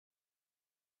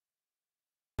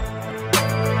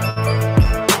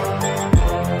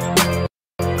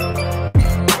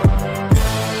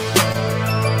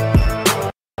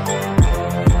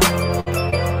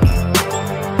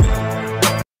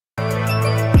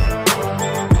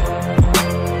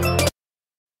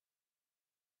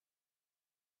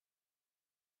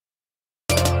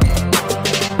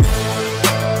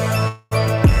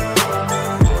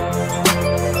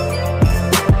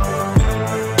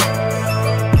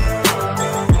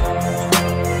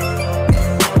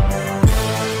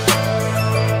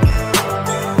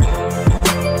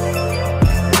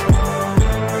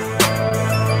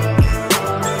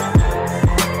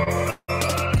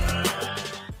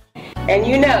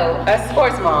know us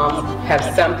sports moms have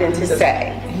something to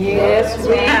say. Yes,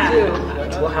 we do.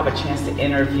 We'll have a chance to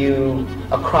interview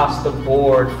across the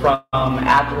board, from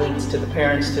athletes to the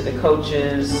parents to the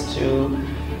coaches to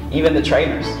even the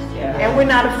trainers. And we're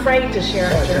not afraid to share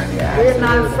our journey. We're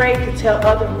not afraid to tell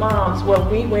other moms what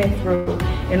we went through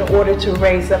in order to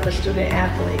raise up a student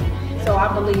athlete. So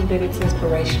I believe that it's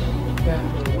inspirational.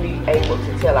 We able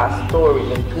to tell our story,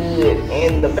 the good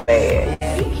and the bad.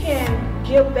 We can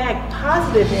give back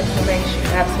positive information.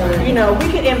 Absolutely. You know, we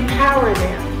can empower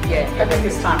them. Yeah, I think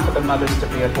it's time for the mothers to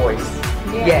be a voice.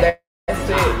 Yeah. That's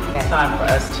it. It's time for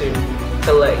us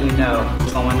to let you know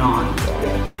what's going on.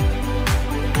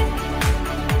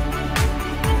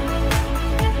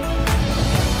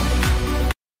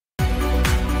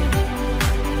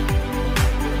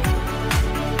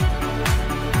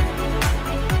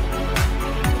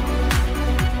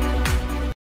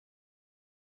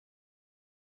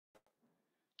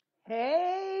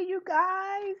 Hey, you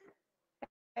guys.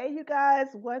 Hey, you guys,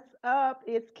 what's up?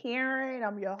 It's Karen.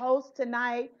 I'm your host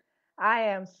tonight. I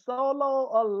am solo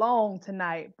alone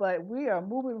tonight, but we are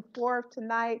moving forward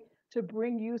tonight to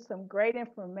bring you some great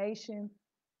information.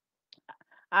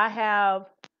 I'm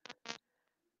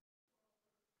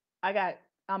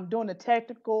doing the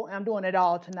technical, I'm doing it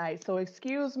all tonight. So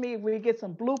excuse me if we get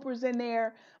some bloopers in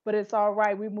there, but it's all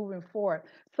right. We're moving forward.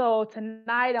 So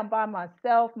tonight I'm by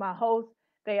myself, my host.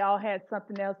 They all had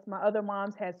something else. My other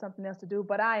moms had something else to do,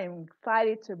 but I am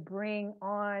excited to bring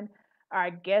on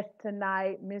our guest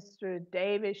tonight, Mr.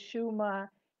 David Schuma.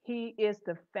 He is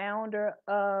the founder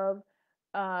of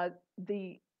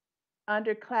the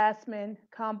Underclassmen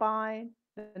Combine,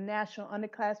 the National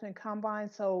Underclassmen Combine.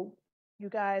 So you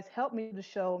guys help me to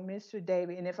show Mr.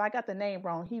 David. And if I got the name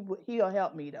wrong, he'll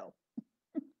help me though.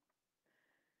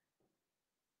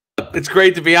 It's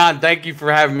great to be on. Thank you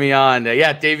for having me on.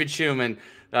 Yeah, David Schumann,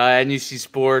 NUC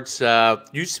Sports,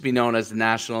 used to be known as the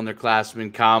National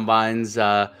Underclassmen Combines.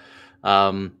 That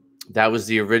was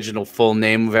the original full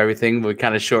name of everything. We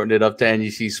kind of shortened it up to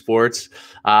NUC Sports.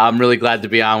 I'm really glad to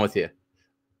be on with you.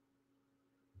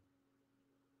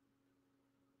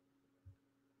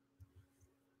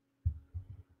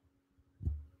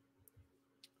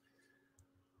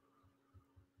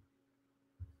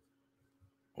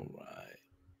 All right.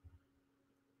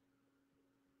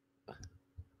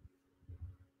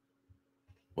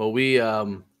 Well, I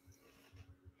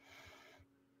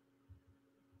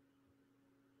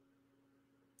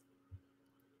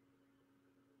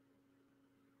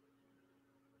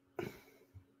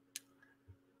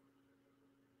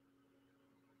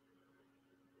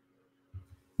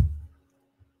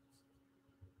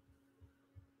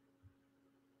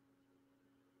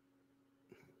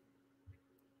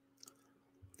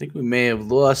think we may have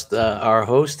lost our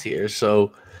host here.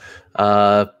 So,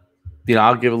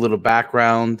 I'll give a little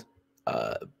background.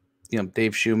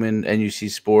 Dave Schumann, NUC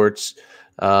Sports,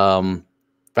 founder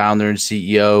and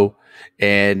CEO.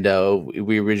 And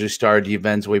we originally started the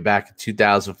events way back in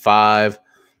 2005,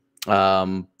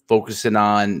 focusing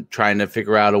on trying to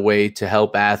figure out a way to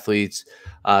help athletes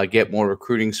get more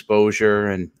recruiting exposure.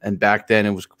 And back then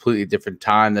it was a completely different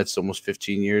time. That's almost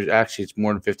 15 years. Actually, it's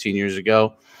more than 15 years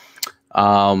ago.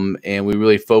 And we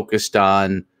really focused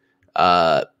on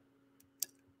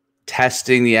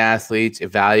testing the athletes,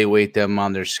 evaluate them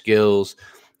on their skills,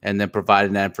 and then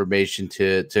providing that information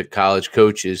to college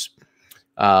coaches.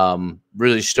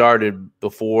 Really started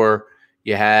before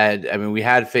we had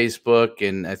Facebook,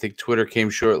 and I think Twitter came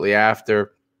shortly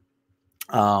after.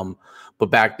 But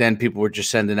back then people were just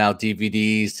sending out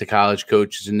DVDs to college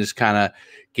coaches, and this kind of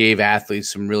gave athletes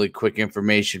some really quick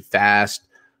information fast.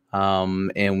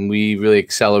 And we really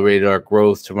accelerated our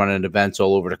growth to running events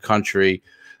all over the country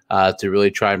to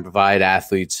really try and provide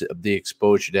athletes the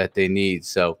exposure that they need.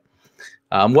 So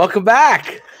welcome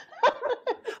back.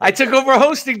 I took over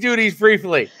hosting duties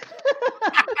briefly.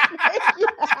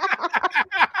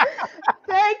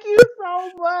 Thank you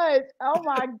so much. Oh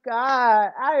my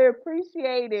God. I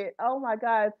appreciate it. Oh my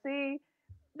God. See,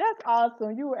 that's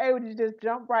awesome. You were able to just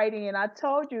jump right in. I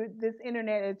told you this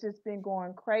internet has just been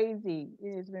going crazy.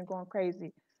 It has been going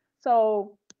crazy.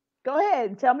 So go ahead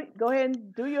and tell me. Go ahead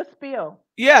and do your spiel.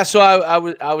 Yeah. So I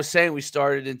was saying we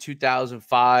started in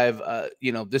 2005.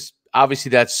 This obviously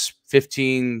that's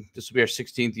 15. This will be our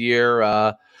 16th year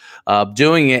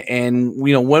doing it. And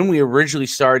when we originally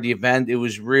started the event, it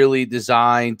was really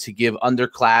designed to give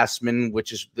underclassmen,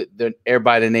 which is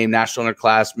everybody the name National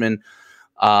Underclassmen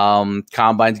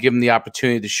Combines, give them the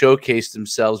opportunity to showcase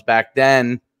themselves. Back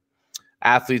then,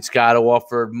 athletes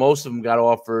most of them got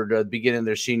offered at the beginning of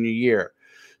their senior year.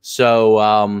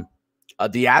 So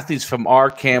the athletes from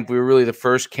our camp, we were really the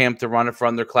first camp to run it for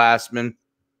underclassmen.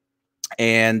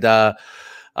 And I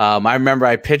remember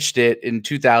I pitched it in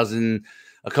 2000,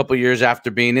 a couple of years after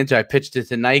being into it. I pitched it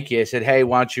to Nike. I said, hey,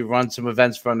 why don't you run some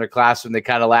events for underclassmen? They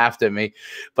kind of laughed at me.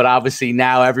 But obviously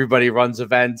now everybody runs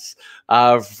events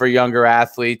for younger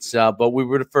athletes. But we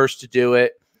were the first to do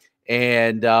it.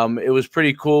 And it was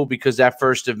pretty cool because that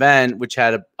first event, which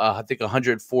had, I think,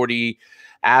 140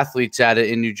 athletes at it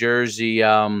in New Jersey,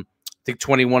 I think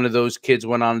 21 of those kids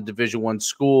went on to Division I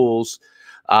schools.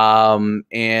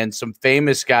 And some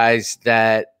famous guys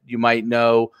that you might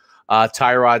know,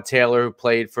 Tyrod Taylor, who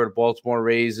played for the Baltimore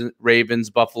Ravens,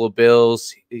 Buffalo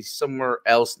Bills. He's somewhere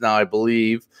else now, I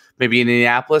believe, maybe in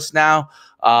Indianapolis now.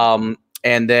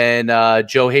 And then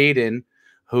Joe Hayden,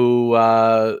 who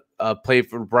played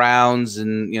for the Browns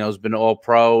and, has been all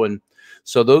pro. And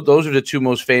so those are the two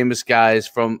most famous guys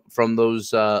from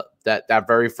those that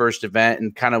very first event,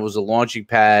 and kind of was a launching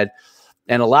pad.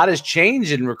 And a lot has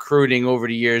changed in recruiting over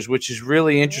the years, which is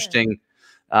really interesting.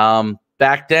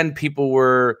 Back then, people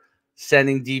were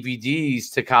sending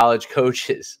DVDs to college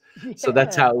coaches. Yeah. So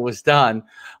that's how it was done.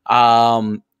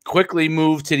 Quickly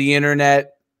moved to the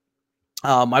internet.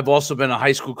 I've also been a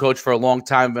high school coach for a long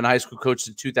time. Been a high school coach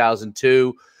since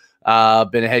 2002.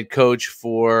 Been a head coach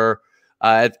for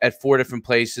at 4 different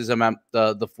places. I'm at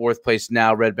the 4th place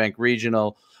now, Red Bank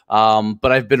Regional.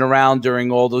 But I've been around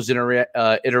during all those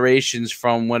iterations,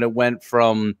 from when it went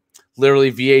from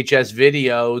literally VHS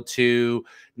video to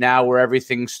now where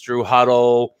everything's through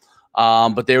Huddle.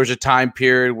 But there was a time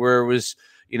period where it was,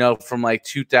 from like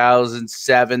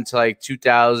 2007 to like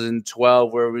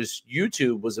 2012, where it was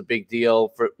YouTube was a big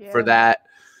deal for that.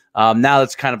 Now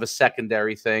it's kind of a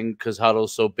secondary thing because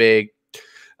Huddle's so big.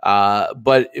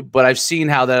 But I've seen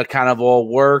how that kind of all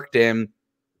worked, and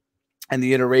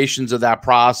the iterations of that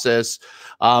process.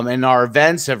 And our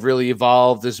events have really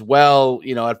evolved as well.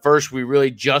 At first we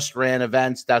really just ran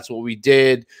events. That's what we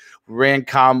did. We ran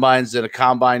combines, and a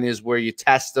combine is where you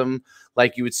test them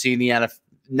like you would see in the NFL.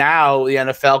 Now the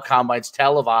NFL combine's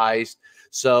televised.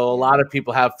 So a lot of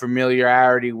people have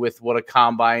familiarity with what a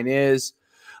combine is.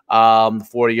 The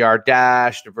 40-yard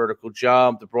dash, the vertical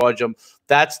jump, the broad jump.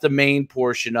 That's the main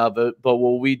portion of it. But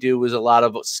what we do is a lot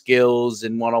of skills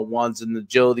and one-on-ones and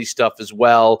agility stuff as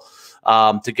well,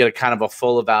 to get a kind of a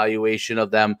full evaluation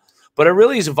of them. But it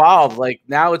really has evolved. Like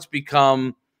now it's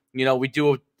become, we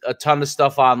do a ton of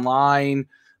stuff online.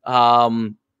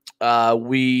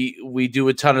 We do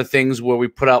a ton of things where we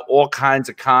put out all kinds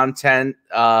of content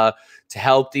to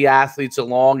help the athletes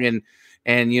along.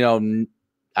 And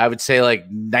I would say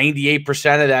like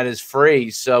 98% of that is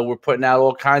free. So we're putting out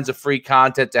all kinds of free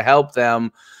content to help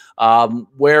them.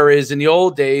 Whereas in the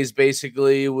old days,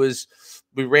 basically we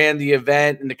ran the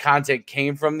event and the content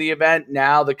came from the event.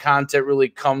 Now the content really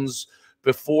comes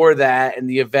before that, and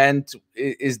the event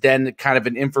is then kind of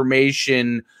an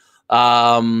information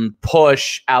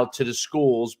push out to the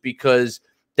schools, because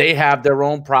they have their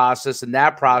own process, and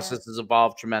that process has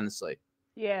evolved tremendously.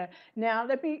 Yeah. Now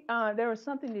let me. There was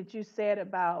something that you said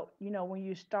about when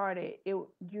you started,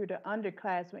 you're the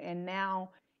underclassmen, and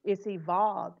now it's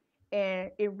evolved,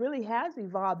 and it really has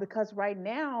evolved, because right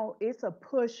now it's a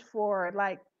push for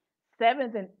like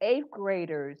 7th and 8th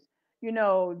graders.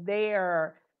 They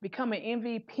are becoming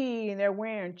MVP, and they're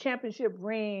wearing championship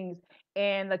rings,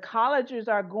 and the colleges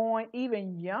are going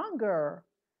even younger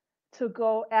to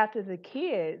go after the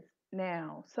kids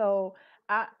now. So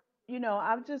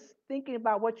I'm just thinking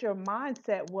about what your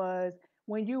mindset was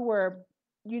when you were,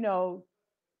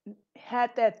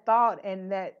 had that thought,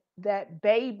 and that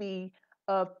baby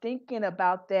of thinking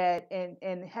about that,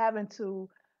 and having to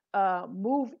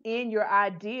move in your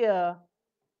idea.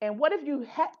 And what if you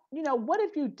had, what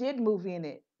if you did move in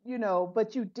it,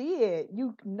 but you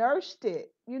nursed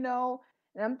it, and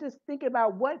I'm just thinking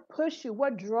about what pushed you,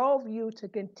 what drove you to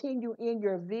continue in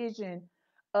your vision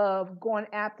of going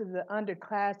after the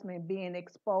underclassmen being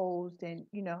exposed, and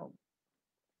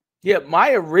Yeah,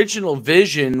 my original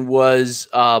vision was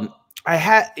I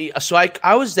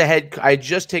was the head. I had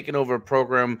just taken over a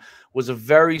program, was a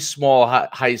very small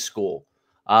high school.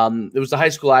 It was the high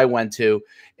school I went to,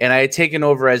 and I had taken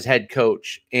over as head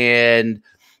coach, and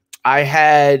I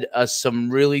had some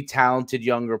really talented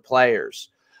younger players.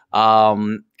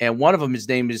 And one of them, his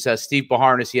name is Steve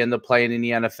Baharnas. He ended up playing in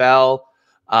the NFL.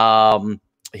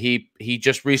 He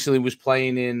just recently was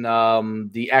playing in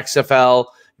the XFL.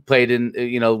 He played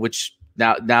in which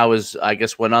now is, I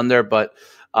guess, went under, but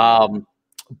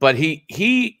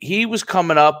he was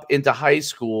coming up into high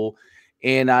school,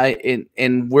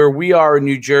 and where we are in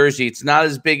New Jersey, it's not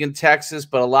as big in Texas,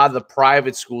 but a lot of the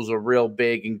private schools are real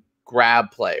big and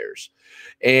grab players.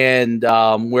 And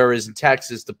whereas in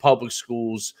Texas, the public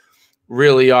schools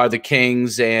really are the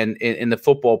kings and in the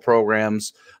football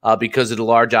programs because of the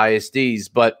large ISDs.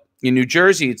 But in New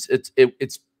Jersey,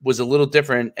 it was a little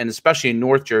different, and especially in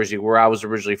North Jersey, where I was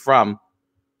originally from.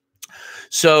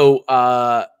 So,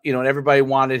 you know, and everybody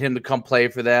wanted him to come play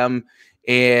for them.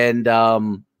 And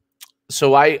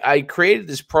so I created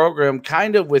this program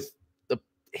kind of with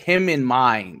him in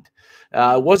mind.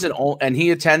 It wasn't, and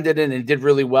he attended it and did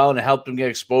really well, and it helped him get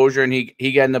exposure. And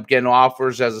he ended up getting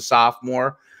offers as a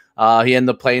sophomore. He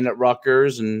ended up playing at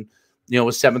Rutgers, and you know,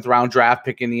 was 7th round draft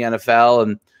pick in the NFL.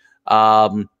 And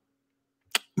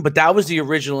but that was the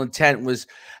original intent: was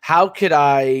how could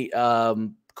I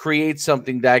create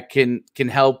something that can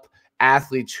help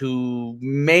athletes who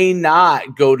may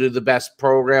not go to the best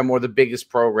program or the biggest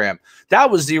program. That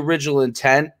was the original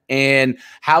intent. And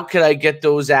how could I get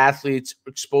those athletes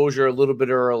exposure a little bit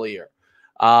earlier?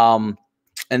 And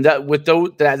that with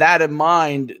that in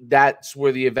mind, that's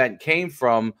where the event came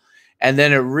from. And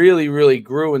then it really, really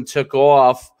grew and took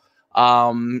off.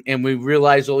 And we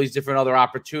realized all these different other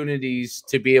opportunities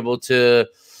to be able to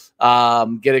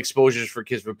get exposures for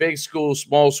kids for big schools,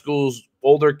 small schools,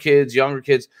 older kids, younger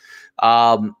kids.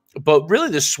 But really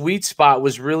the sweet spot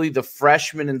was really the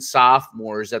freshmen and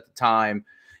sophomores at the time.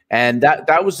 And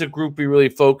that was the group we really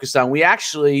focused on. We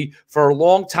actually, for a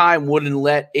long time, wouldn't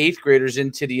let 8th graders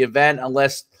into the event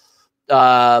unless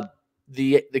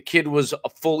the kid was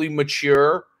fully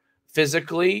mature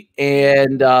physically,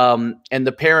 and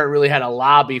the parent really had a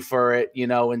lobby for it, you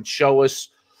know, and show us,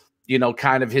 you know,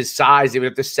 kind of his size. They would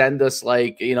have to send us,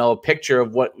 like, you know, a picture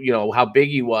of what, you know, how big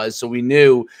he was, so we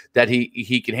knew that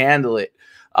he could handle it.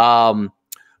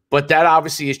 But that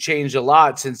obviously has changed a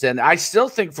lot since then. I still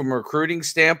think from a recruiting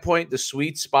standpoint, the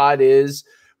sweet spot is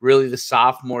really the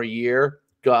sophomore year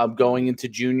going into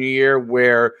junior year,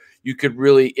 where you could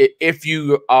really, if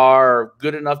you are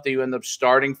good enough that you end up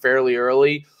starting fairly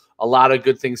early, a lot of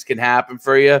good things can happen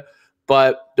for you.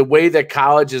 But the way that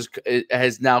college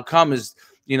has now come is,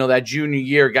 you know, that junior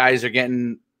year, guys are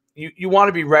getting, you want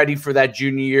to be ready for that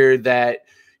junior year, that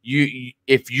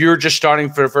if you're just starting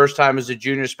for the first time as a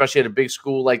junior, especially at a big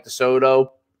school like DeSoto,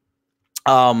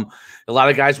 a lot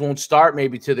of guys won't start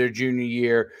maybe to their junior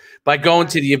year. By going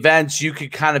to the events, you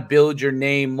could kind of build your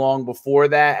name long before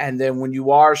that. And then when you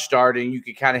are starting, you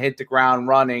could kind of hit the ground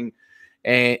running,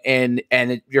 and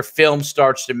your film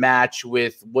starts to match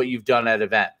with what you've done at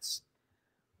events.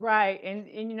 Right. And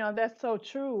you know, that's so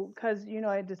true, because, you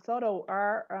know, at DeSoto,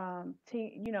 our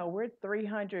team, you know, we're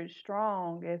 300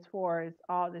 strong as far as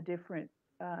all the different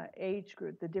age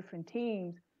group, the different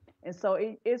teams. And so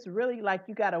it's really like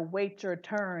you got to wait your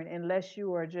turn unless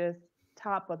you are just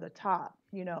top of the top,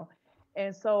 you know.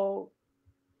 And so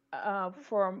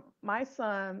for my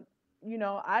son, you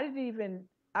know, I didn't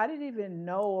even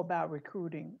know about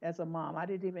recruiting as a mom. I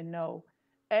didn't even know.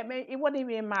 I mean, it wasn't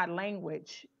even in my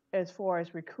language as far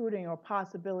as recruiting or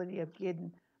possibility of getting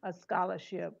a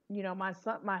scholarship. You know, my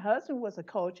husband was a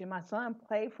coach, and my son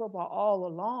played football all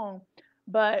along,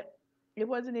 but it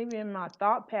wasn't even in my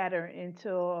thought pattern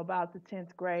until about the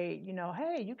 10th grade. You know,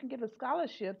 hey, you can get a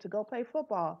scholarship to go play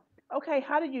football. Okay,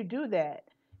 how do you do that?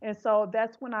 And so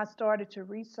that's when I started to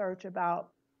research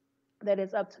about that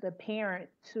it's up to the parent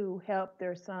to help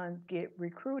their son get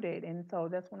recruited. And so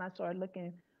that's when I started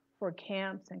looking for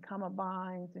camps and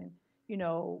combines, and, you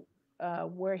know,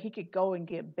 where he could go and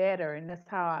get better. And that's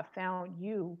how I found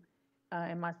you.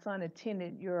 And my son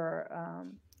attended your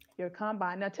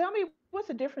combine. Now tell me, what's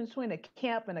the difference between a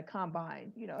camp and a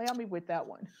combine? You know, help me with that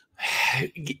one.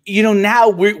 You know, now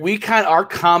we kind of, our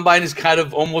combine is kind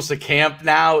of almost a camp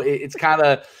now. It's kind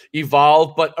of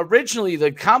evolved, but originally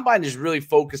the combine is really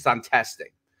focused on testing.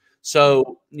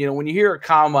 So, you know, when you hear a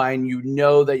combine, you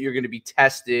know that you're going to be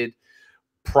tested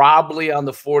probably on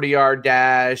the 40-yard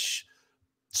dash,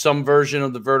 some version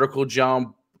of the vertical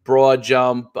jump, broad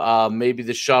jump, maybe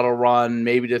the shuttle run,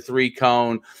 maybe the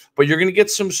 3-cone, but you're going to get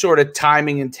some sort of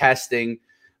timing and testing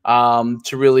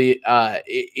to really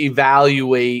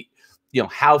evaluate, you know,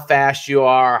 how fast you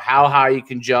are, how high you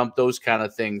can jump, those kind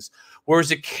of things.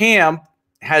 Whereas a camp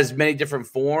has many different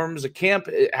forms. A camp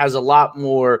has a lot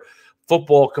more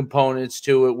football components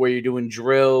to it, where you're doing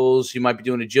drills. You might be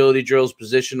doing agility drills,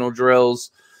 positional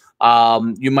drills.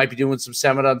 You might be doing some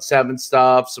 7-on-7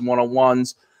 stuff, some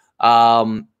 1-on-1s.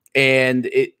 And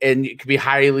it could be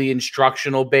highly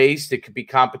instructional based. It could be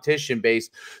competition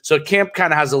based. So camp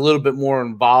kind of has a little bit more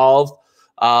involved.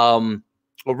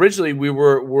 Originally we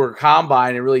were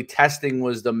combine, and really testing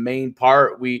was the main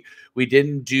part. We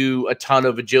didn't do a ton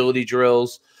of agility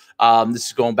drills. This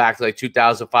is going back to like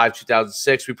 2005,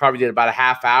 2006. We probably did about a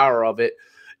half hour of it.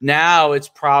 Now it's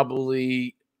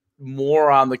probably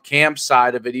more on the camp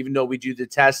side of it, even though we do the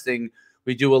testing.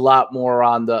 We do a lot more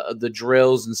on the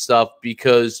drills and stuff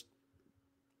because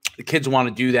the kids want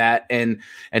to do that, and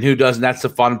who doesn't? That's the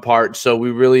fun part. So we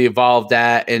really evolved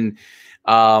that, and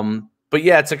but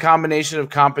yeah, it's a combination of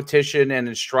competition and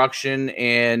instruction,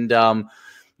 and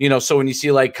you know, so when you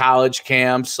see like college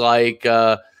camps, like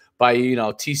by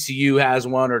TCU has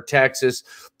one, or Texas,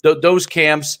 those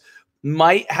camps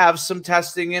might have some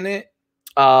testing in it,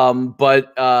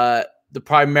 but the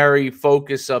primary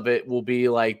focus of it will be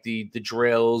like the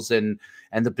drills and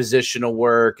the positional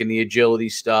work and the agility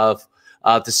stuff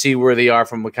to see where they are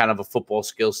from a kind of a football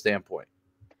skill standpoint.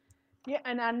 Yeah,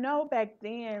 and I know back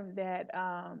then that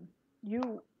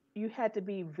you had to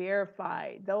be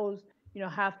verified. Those,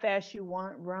 how fast you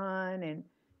run and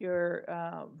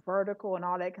your vertical and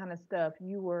all that kind of stuff.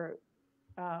 You were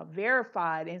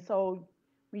verified, and so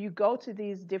when you go to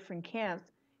these different camps,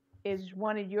 is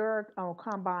one of your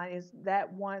combine, is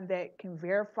that one that can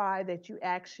verify that you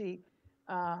actually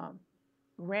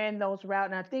ran those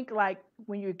routes? And I think like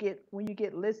when you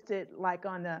get listed like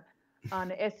on the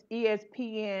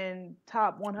ESPN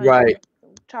top 100, Right.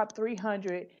 top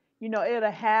 300, it'll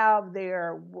have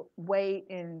their weight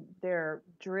and their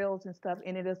drills and stuff,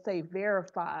 and it'll say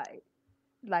verified,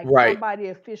 like Right. somebody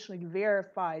officially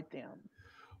verified them.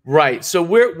 Right. So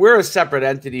we're a separate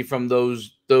entity from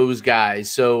those guys.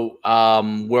 So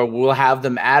where we'll have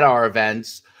them at our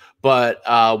events, but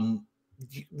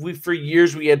for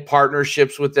years we had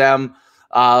partnerships with them,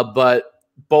 but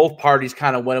both parties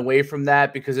kind of went away from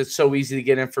that because it's so easy to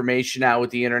get information out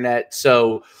with the internet.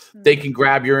 So they can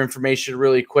grab your information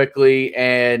really quickly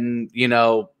and,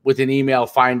 with an email,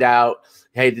 find out,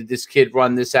 hey, did this kid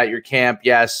run this at your camp?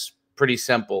 Yes. Pretty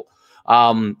simple.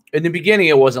 In the beginning,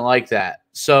 it wasn't like that.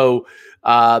 So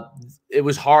it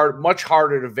was much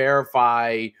harder to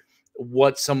verify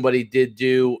what somebody did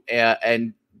do,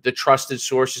 and the trusted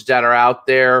sources that are out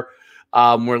there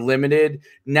were limited.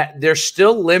 They're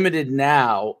still limited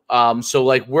now. So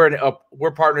like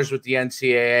we're partners with the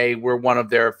NCAA. We're one of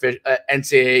their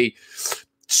NCAA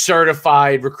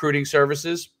certified recruiting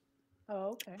services.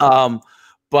 Oh, okay.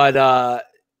 But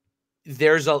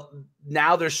there's so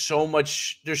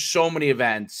many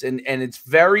events, and it's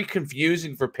very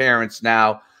confusing for parents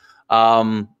now.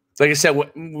 Like I said,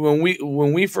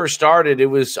 when we first started, it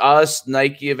was us,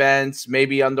 Nike events,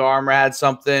 maybe Under Armour had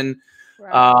something,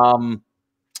 right.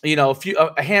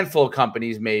 A handful of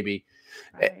companies maybe.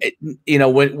 Right.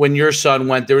 When your son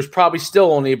went, there was probably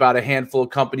still only about a handful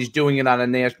of companies doing it on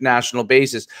a national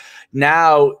basis.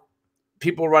 Now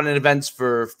people running events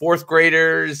for fourth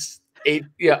graders.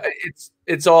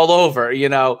 It's all over,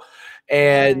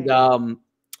 and right.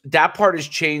 That part has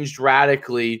changed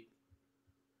radically,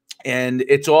 and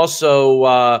it's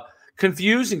also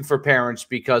confusing for parents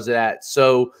because of that.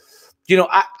 So,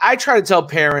 I try to tell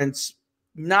parents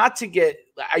not to get.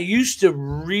 I used to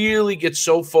really get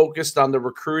so focused on the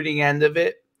recruiting end of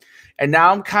it, and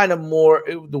now I'm kind of more,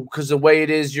 because the way it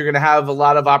is, you're going to have a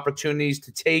lot of opportunities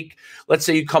to take. Let's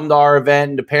say you come to our event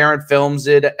and the parent films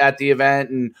it at the event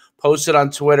and post it on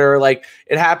Twitter. Like,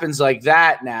 it happens like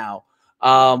that now.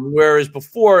 Whereas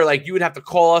before, like, you would have to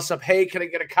call us up. Hey, can I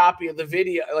get a copy of the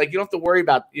video? Like, you don't have to worry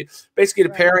about basically the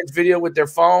parents video with their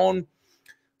phone.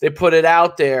 They put it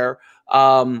out there.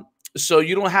 So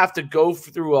you don't have to go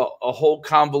through a whole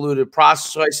convoluted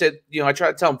process. So I said, I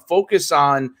try to tell them, focus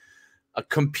on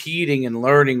competing and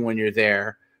learning when you're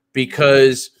there,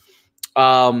 because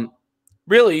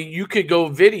really, you could go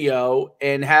video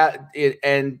and have it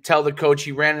and tell the coach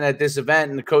he ran it at this event,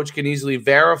 and the coach can easily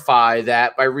verify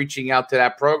that by reaching out to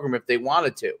that program if they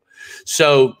wanted to.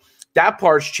 So that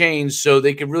part's changed, so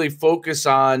they can really focus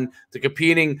on the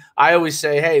competing. I always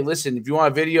say, hey, listen, if you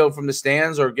want a video from the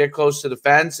stands or get close to the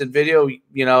fence and video,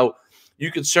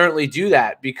 you can certainly do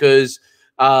that, because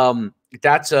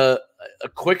that's a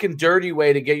quick and dirty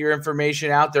way to get your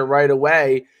information out there right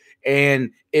away. And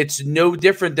it's no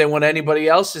different than what anybody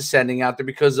else is sending out there,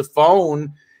 because the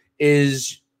phone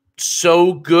is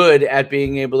so good at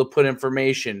being able to put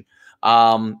information.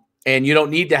 And you don't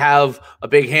need to have a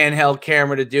big handheld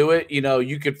camera to do it.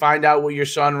 You could find out what your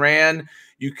son ran.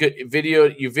 You could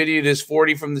videoed his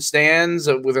 40 from the stands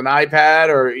with an iPad,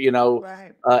 or,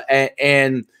 right.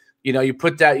 And you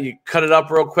put that, you cut it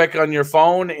up real quick on your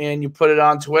phone and you put it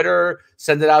on Twitter,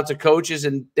 send it out to coaches,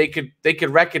 and they could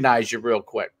recognize you real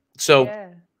quick. So yeah.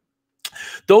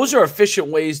 Those are efficient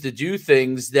ways to do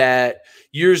things that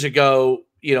years ago,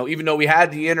 even though we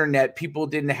had the internet, people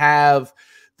didn't have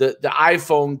the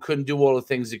iPhone, couldn't do all the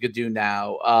things it could do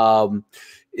now.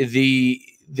 The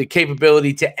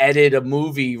capability to edit a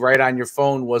movie right on your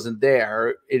phone wasn't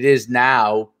there. It is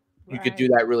now. You could do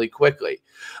that really quickly.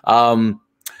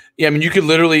 Yeah, I mean, you could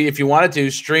literally, if you wanted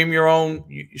to, stream your own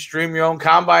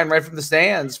combine right from the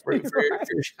stands.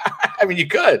 I mean, you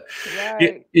could.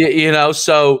 Right. You know,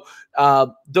 so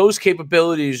those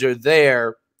capabilities are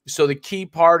there. So the key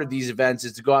part of these events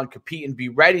is to go out and compete and be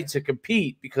ready to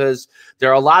compete, because there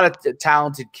are a lot of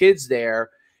talented kids there,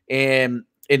 and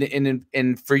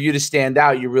for you to stand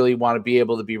out, you really want to be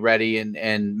able to be ready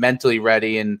and mentally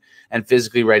ready and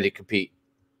physically ready to compete.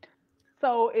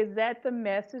 So is that the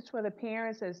message for the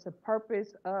parents? Is the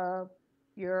purpose of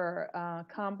your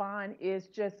combine is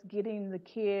just getting the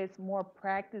kids more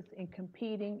practice in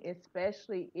competing,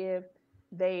 especially if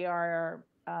they are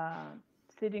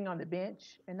sitting on the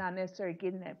bench and not necessarily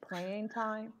getting that playing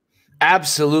time?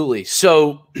 Absolutely.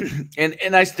 So,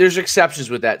 there's exceptions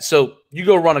with that. So you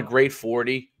go run a great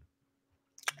 40,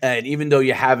 and even though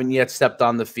you haven't yet stepped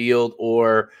on the field,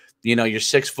 or you're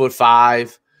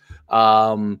 6'5",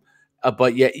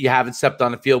 but yet you haven't stepped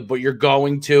on the field, but you're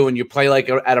going to, and you play like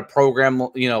at a program,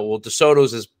 well,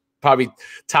 DeSoto's is probably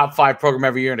top 5 program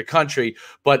every year in the country,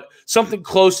 but something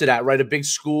close to that, right? A big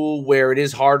school where it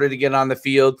is harder to get on the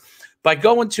field. By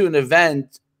going to an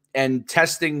event and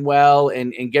testing well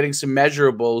and getting some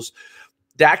measurables,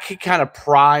 that could kind of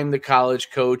prime the college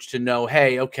coach to know,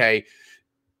 hey, okay,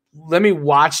 let me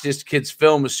watch this kid's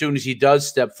film as soon as he does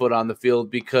step foot on the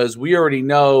field, because we already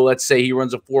know, let's say he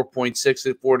runs a 4.6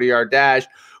 at 40-yard dash.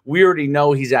 We already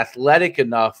know he's athletic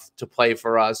enough to play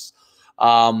for us.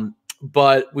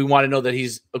 But we want to know that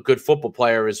he's a good football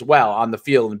player as well on the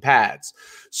field and pads.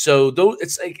 So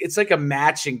it's like a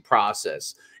matching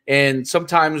process. And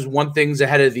sometimes one thing's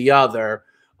ahead of the other.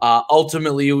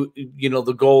 Ultimately,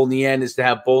 the goal in the end is to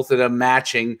have both of them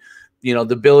matching, the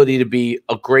ability to be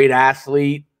a great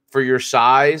athlete for your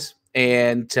size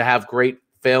and to have great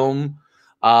film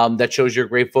that shows you're a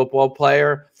great football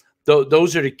player.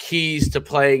 Those are the keys to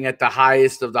playing at the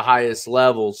highest of the highest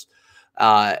levels.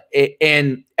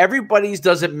 And everybody's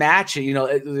doesn't match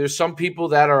it. There's some people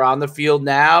that are on the field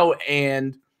now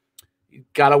and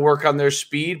got to work on their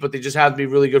speed, but they just have to be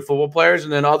really good football players.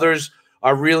 And then others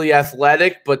are really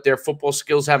athletic, but their football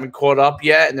skills haven't caught up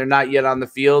yet, and they're not yet on the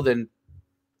field. And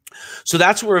so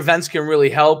that's where events can really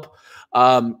help,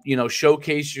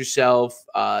 showcase yourself,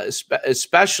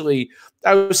 especially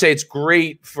I would say it's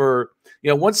great for,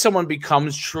 once someone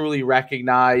becomes truly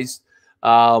recognized,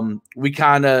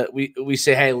 we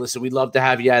say, hey, listen, we'd love to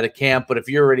have you at a camp, but if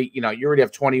you're already, you already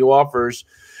have 20 offers,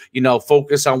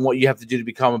 focus on what you have to do to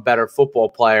become a better football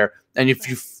player. And if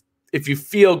you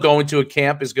feel going to a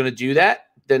camp is going to do that,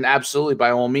 then absolutely,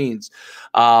 by all means.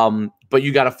 But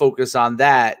you got to focus on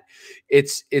that.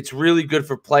 It's really good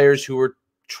for players who are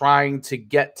trying to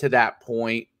get to that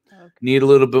point, need a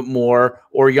little bit more,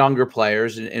 or younger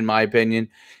players, in my opinion.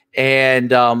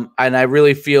 And I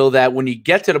really feel that when you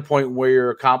get to the point where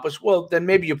you're accomplished, well, then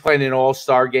maybe you play in an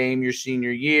all-star game your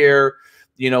senior year,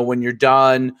 when you're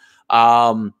done.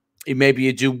 Maybe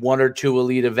you do 1 or 2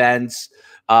 elite events.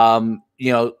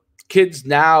 Kids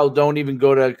now don't even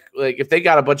go to, like, if they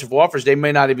got a bunch of offers, they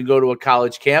may not even go to a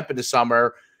college camp in the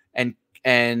summer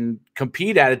and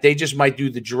compete at it. They just might do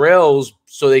the drills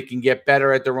so they can get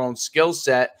better at their own skill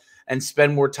set and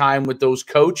spend more time with those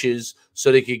coaches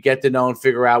so they could get to know and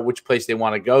figure out which place they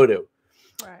want to go to.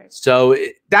 Right. So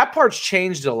that part's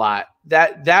changed a lot.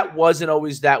 That wasn't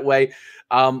always that way.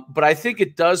 But I think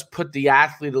it does put the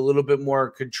athlete a little bit more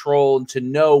in control and to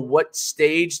know what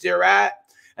stage they're at.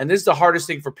 And this is the hardest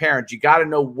thing for parents. You got to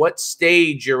know what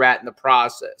stage you're at in the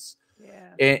process.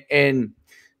 Yeah. And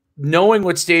knowing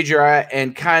what stage you're at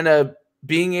and kind of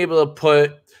being able to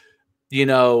put,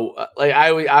 like I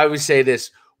always say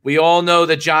this, we all know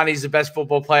that Johnny's the best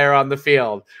football player on the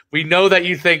field. We know that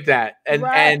you think that.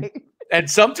 And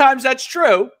sometimes that's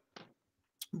true,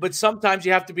 but sometimes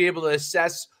you have to be able to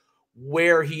assess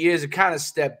where he is and kind of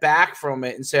step back from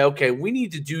it and say, okay, we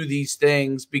need to do these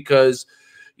things because,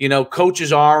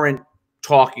 coaches aren't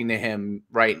talking to him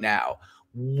right now.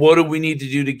 What do we need to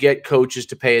do to get coaches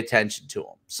to pay attention to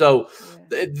him? So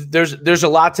there's a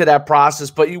lot to that process,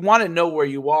 but you want to know where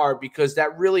you are because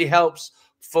that really helps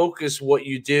focus what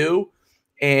you do.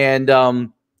 And,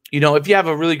 if you have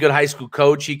a really good high school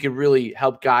coach, he can really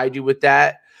help guide you with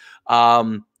that.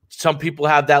 Some people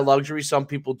have that luxury. Some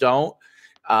people don't.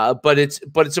 But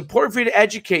it's important for you to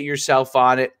educate yourself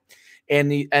on it.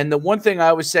 And the one thing I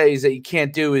always say is that you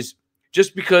can't do is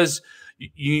just because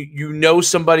you know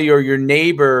somebody or your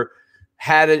neighbor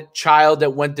had a child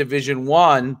that went Division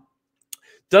I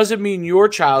doesn't mean your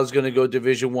child is going to go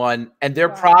Division I, and their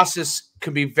process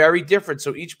can be very different.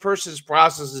 So each person's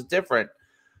process is different.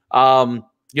 I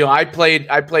played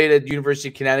at University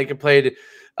of Connecticut, played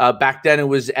Back then it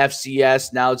was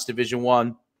FCS. Now it's Division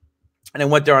I. And I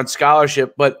went there on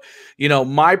scholarship. But, you know,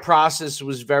 my process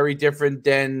was very different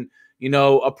than, you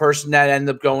know, a person that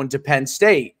ended up going to Penn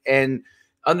State. And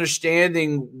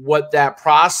understanding what that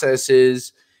process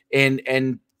is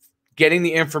and getting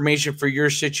the information for your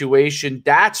situation,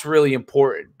 that's really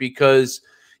important, because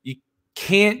you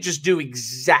can't just do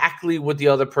exactly what the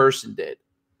other person did.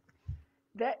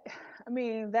 That, I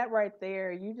mean, that right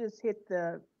there, you just hit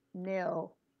the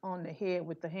nail on the head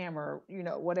with the hammer, you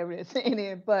know, whatever they're saying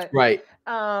is. But Right.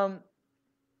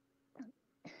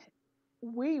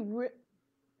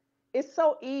 It's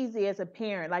so easy as a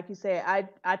parent, like you said.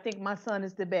 I think my son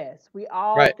is the best. We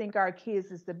all Right. think our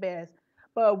kids is the best.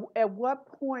 But at what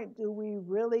point do we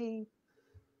really,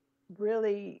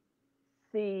 really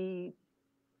see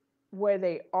where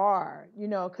they are? You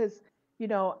know, because, you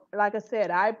know, like I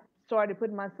said, I started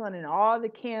putting my son in all the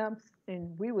camps,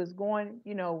 and we was going,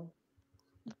 you know,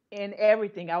 in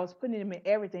everything. I was putting him in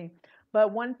everything.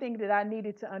 But one thing that I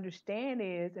needed to understand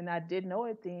is, and I didn't know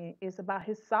it then, is about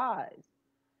his size.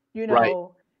 You Right.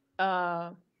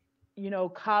 know,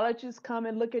 colleges come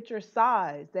and look at your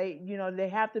size. They, you know, they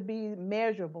have to be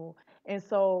measurable. And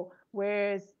so,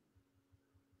 whereas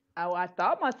I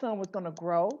thought my son was going to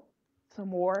grow some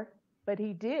more, but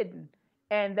he didn't.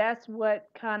 And that's what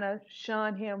kind of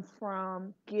shunned him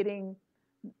from getting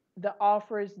the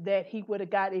offers that he would have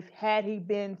got if had he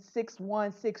been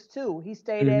 6'1", 6'2". He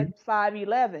stayed Mm-hmm. at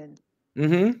 5'11".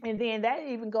 Mm-hmm. And then that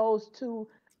even goes to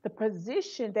the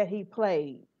position that he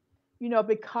played. You know,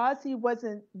 because he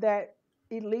wasn't that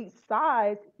elite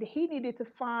size, he needed to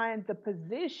find the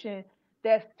position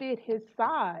that fit his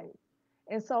size.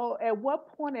 And so, at what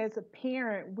point as a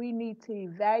parent, we need to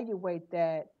evaluate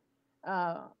that,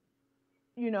 uh,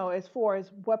 you know, as far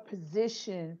as what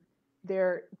position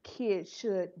their kid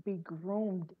should be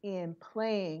groomed in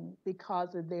playing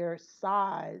because of their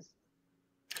size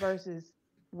versus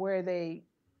where they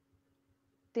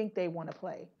think they want to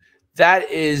play.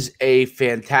 That is a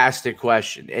fantastic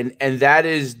question. And that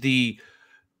is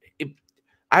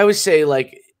I would say,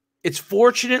 like, it's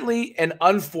fortunately and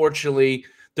unfortunately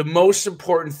the most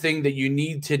important thing that you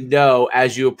need to know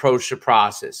as you approach the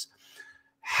process.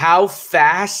 How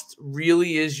fast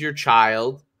really is your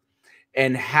child,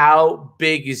 and how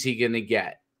big is he going to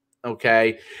get?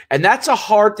 Okay. And that's a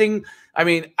hard thing. I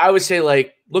mean, I would say,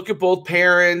 like, look at both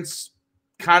parents,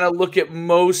 kind of look at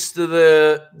most of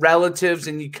the relatives,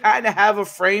 and you kind of have a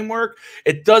framework.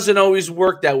 It doesn't always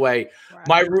work that way.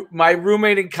 Right. My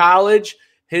roommate in college,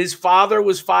 his father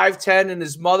was 5'10" and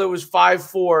his mother was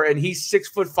 5'4", and he's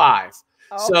 6'5".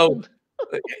 Oh. So,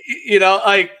 you know,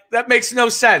 like, that makes no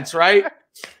sense, right?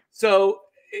 So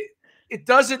it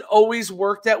doesn't always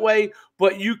work that way,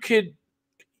 but you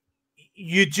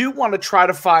do want to try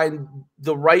to find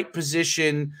the right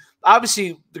position.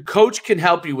 Obviously, the coach can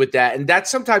help you with that, and that's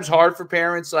sometimes hard for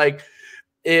parents. Like,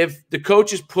 if the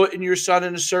coach is putting your son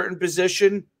in a certain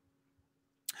position,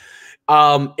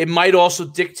 it might also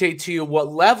dictate to you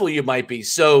what level you might be.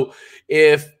 So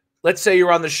if, let's say,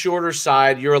 you're on the shorter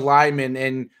side, you're a lineman,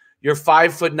 and you're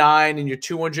 5'9" and you're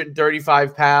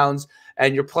 235 pounds,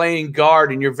 and you're playing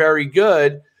guard and you're very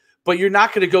good, but you're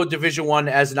not going to go Division I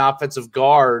as an offensive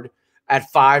guard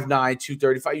at 5'9",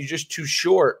 235. You're just too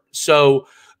short. So,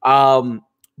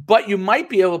 but you might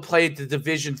be able to play at the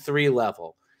Division III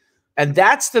level. And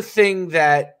that's the thing,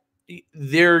 that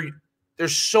there's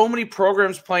so many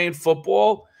programs playing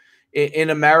football in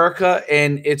America.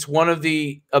 And it's one of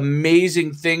the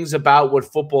amazing things about what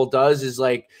football does is,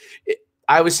 like,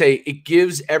 I would say it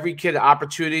gives every kid an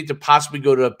opportunity to possibly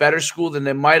go to a better school than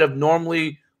they might have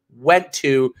normally went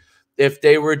to if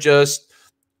they were just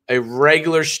a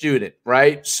regular student,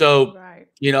 right? So, right.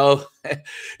 You know,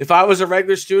 if I was a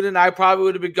regular student, I probably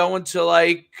would have been going to,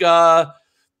 like,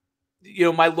 you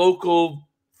know, my local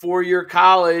 4-year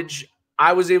college.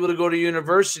 I was able to go to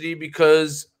university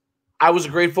because I was a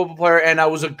great football player and I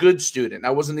was a good student.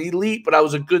 I wasn't elite, but I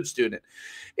was a good student.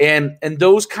 And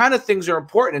those kind of things are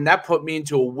important. And that put me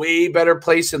into a way better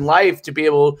place in life to be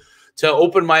able to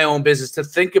open my own business, to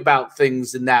think about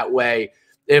things in that way.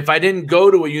 If I didn't go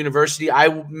to a university,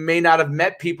 I may not have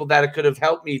met people that could have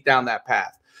helped me down that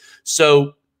path.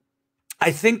 So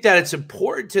I think that it's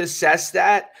important to assess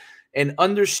that and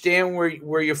understand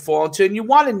where you fall into. And you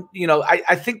want to, you know,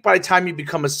 I think by the time you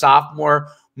become a sophomore,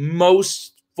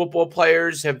 most football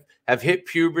players have hit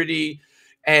puberty.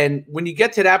 And when you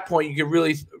get to that point, you can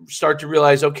really start to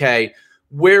realize, okay,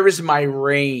 where is my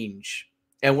range?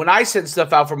 And when I send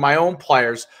stuff out for my own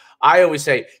players, I always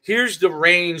say, here's the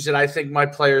range that I think my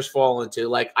players fall into.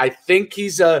 Like, I think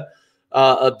he's a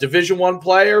Division I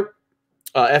player,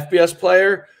 FBS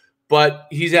player, but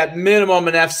he's at minimum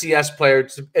an FCS player.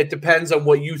 It depends on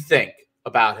what you think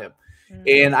about him.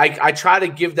 And I try to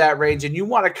give that range, and you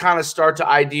want to kind of start to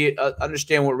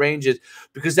understand what range is,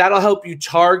 because that'll help you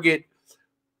target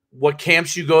what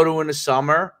camps you go to in the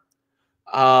summer,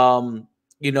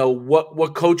 you know,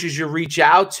 what coaches you reach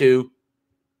out to.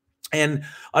 And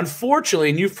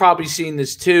unfortunately, and you've probably seen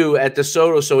this too at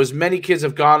DeSoto, so as many kids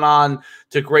have gone on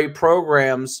to great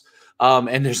programs,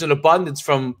 and there's an abundance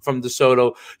from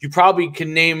DeSoto, you probably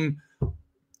can name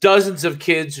dozens of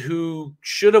kids who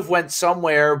should have went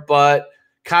somewhere but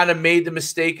kind of made the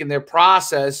mistake in their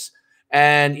process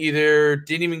and either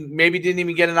didn't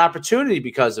even get an opportunity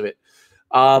because of it.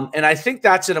 And I think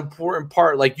that's an important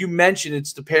part. Like you mentioned,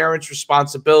 it's the parents'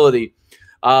 responsibility.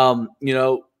 You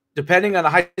know, depending on the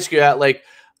high school, like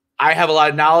I have a lot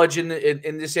of knowledge in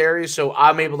this area, so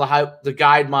I'm able to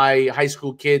guide my high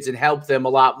school kids and help them a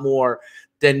lot more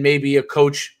than maybe a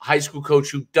high school coach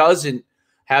who doesn't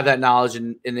have that knowledge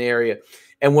in the area.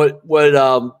 And what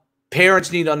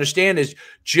parents need to understand is,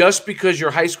 just because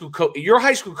your high school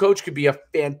coach could be a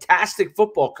fantastic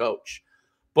football coach,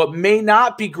 but may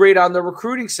not be great on the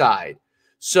recruiting side.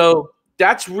 So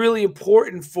that's really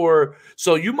important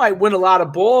so you might win a lot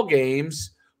of ball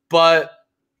games, but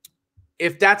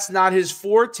if that's not his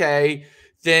forte,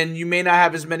 then you may not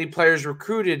have as many players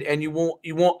recruited, and you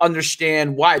won't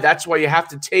understand why. That's why you have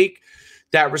to take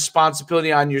that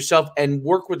responsibility on yourself and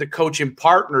work with the coach in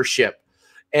partnership.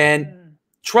 And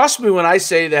trust me when I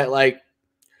say that, like,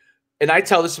 and I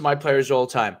tell this to my players all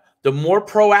the time, the more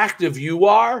proactive you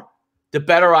are, the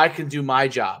better I can do my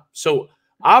job. So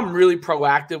I'm really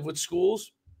proactive with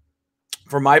schools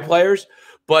for my players,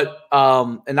 but,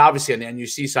 and obviously on the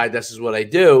NUC side, this is what I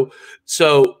do.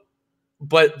 So,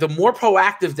 but the more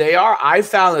proactive they are, I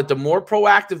found that the more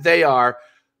proactive they are,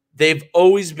 they've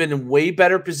always been in way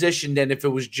better position than if it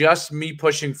was just me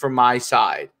pushing from my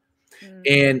side.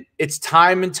 And it's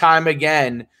time and time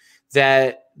again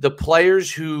that the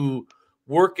players who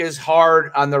work as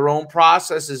hard on their own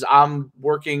process as I'm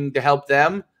working to help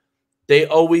them, they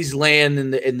always land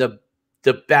in the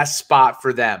best spot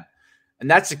for them.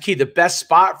 And that's the key, the best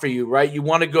spot for you, right? You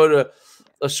want to go to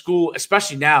a school,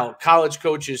 especially now, college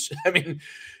coaches, I mean,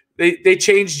 they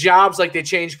change jobs like they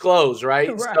change clothes, right?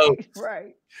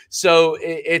 Right. So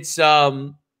it's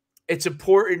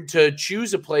important to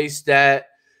choose a place that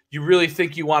you really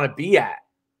think you want to be at.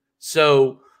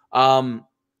 So, and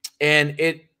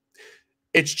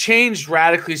it's changed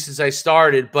radically since I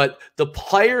started, but the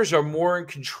players are more in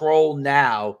control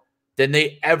now than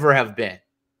they ever have been.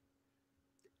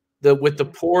 With the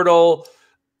portal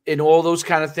and all those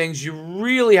kind of things, you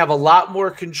really have a lot more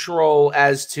control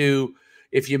as to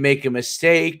if you make a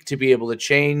mistake, to be able to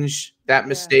change that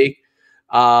mistake.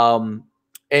 And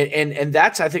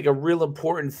that's, I think, a real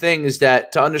important thing, is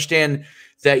that to understand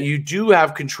that you do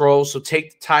have control. So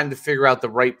take the time to figure out the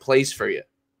right place for you.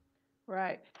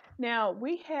 Right. Now,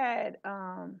 we had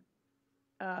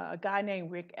a guy named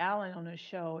Rick Allen on the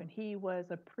show, and he was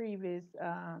a previous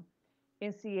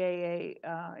NCAA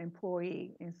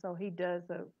employee. And so he does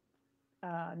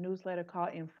a newsletter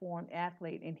called Informed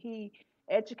Athlete, and he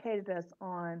educated us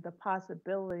on the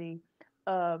possibility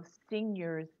of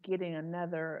seniors getting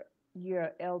another year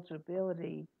of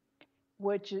eligibility,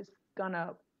 which is going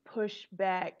to push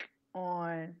back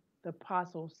on the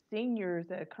possible seniors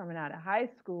that are coming out of high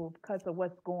school because of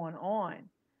what's going on.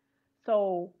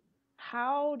 So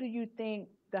how do you think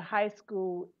the high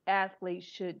school athletes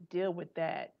should deal with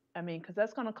that? I mean, because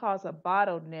that's going to cause a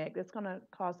bottleneck. It's going to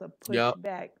cause a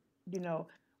pushback. You know,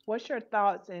 what's your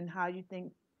thoughts and how you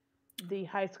think the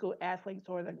high school athletes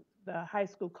or the high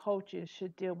school coaches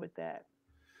should deal with that?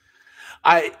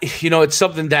 It's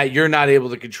something that you're not able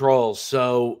to control.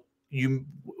 So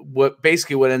what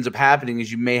ends up happening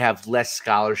is you may have less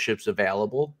scholarships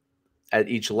available at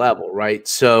each level, right?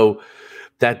 So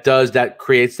that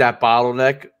creates that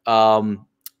bottleneck.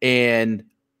 And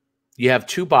you have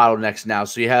two bottlenecks now.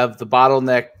 So you have the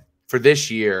bottleneck for this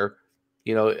year.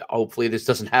 You know, hopefully this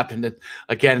doesn't happen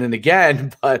again and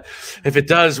again, but if it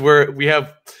does, we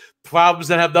have problems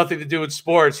that have nothing to do with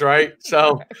sports, right?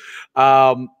 So,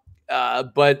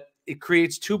 but it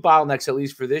creates two bottlenecks, at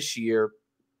least for this year.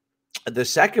 The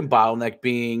second bottleneck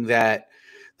being that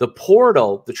the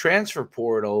transfer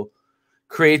portal,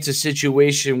 creates a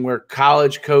situation where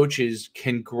college coaches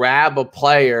can grab a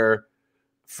player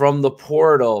from the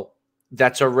portal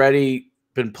that's already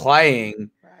been playing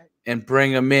and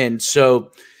bring them in.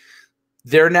 So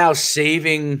they're now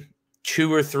saving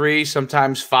 2 or 3,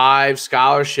 sometimes 5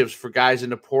 scholarships for guys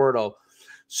in the portal.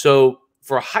 So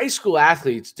for high school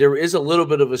athletes, there is a little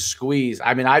bit of a squeeze.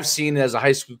 I mean, I've seen it as a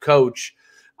high school coach.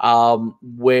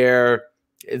 where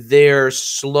they're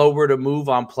slower to move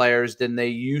on players than they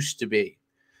used to be.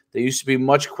 They used to be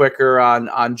much quicker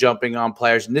on jumping on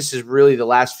players, and this is really the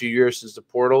last few years since the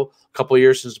portal, a couple of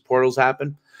years since the portal's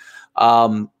happened,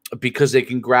 because they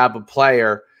can grab a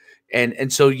player.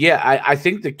 And so, yeah, I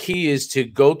think the key is to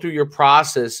go through your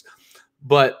process,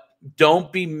 but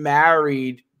don't be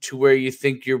married to where you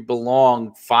think you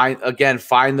belong. Find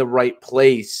the right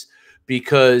place,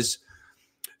 because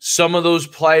some of those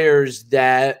players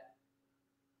that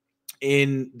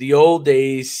in the old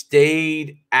days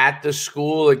stayed at the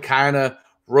school and kind of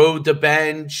rode the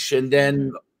bench and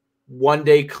then one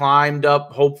day climbed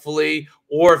up, hopefully,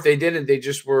 or if they didn't, they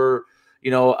just were,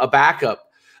 a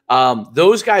backup.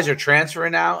 Those guys are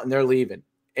transferring out and they're leaving,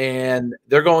 and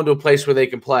they're going to a place where they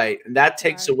can play. And that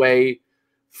takes away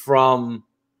from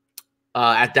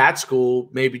at that school,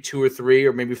 maybe 2 or 3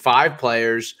 or maybe 5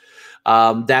 players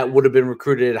that would have been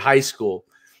recruited at high school.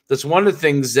 That's one of the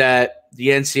things that the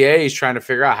NCAA is trying to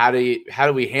figure out. How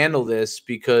do we handle this?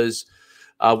 Because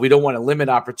we don't want to limit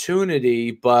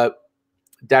opportunity, but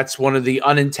that's one of the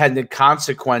unintended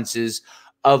consequences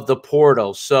of the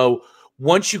portal. So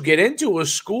once you get into a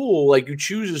school, like you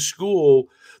choose a school,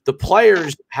 the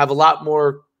players have a lot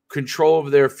more control over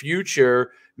their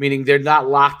future, meaning they're not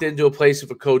locked into a place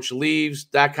if a coach leaves,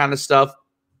 that kind of stuff.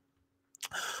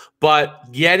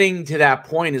 But getting to that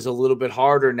point is a little bit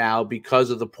harder now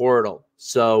because of the portal.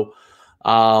 So,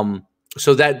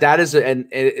 so that is, and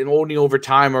only over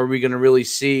time are we going to really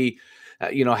see,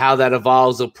 how that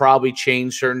evolves. They'll probably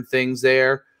change certain things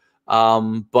there.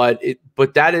 But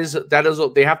that is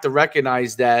they have to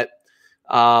recognize that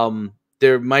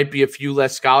there might be a few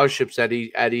less scholarships at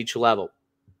each level.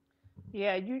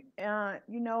 Yeah, you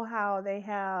know how they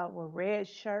have a red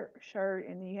shirt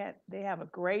and they have a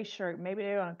gray shirt. Maybe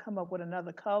they're gonna come up with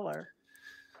another color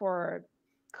for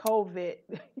COVID,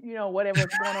 whatever's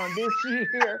going on this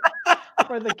year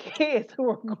for the kids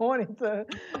who are going into,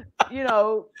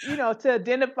 to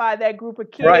identify that group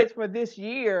of kids Right. for this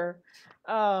year.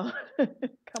 Come up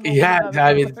with Yeah, another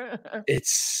I mean, color.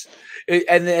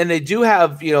 and they do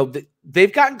have,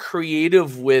 they've gotten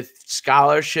creative with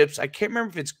scholarships. I can't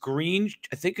remember if it's green.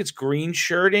 I think it's green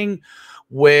shirting,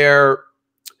 where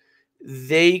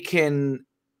they can.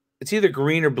 It's either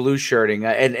green or blue shirting.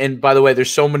 And by the way,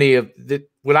 there's so many of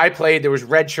when I played, there was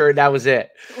red shirt. That was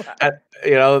it.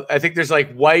 I think there's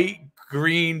like white,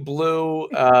 green, blue,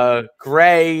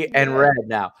 gray, and red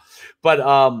now. But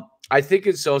I think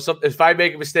it's so if I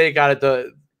make a mistake on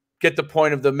it, get the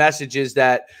point of the message is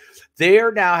that they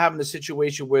are now having a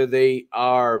situation where they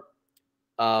are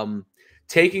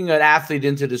taking an athlete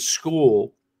into the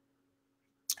school,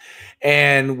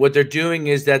 and what they're doing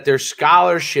is that their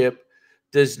scholarship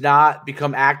does not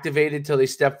become activated till they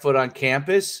step foot on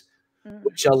campus,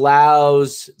 which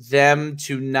allows them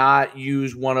to not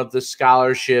use one of the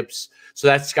scholarships. So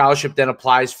that scholarship then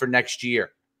applies for next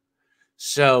year.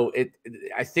 So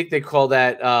I think they call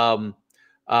that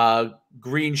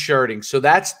green shirting. So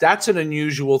that's an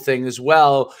unusual thing as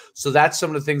well. So that's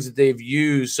some of the things that they've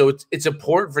used. So it's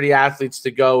important for the athletes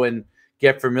to go and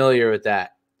get familiar with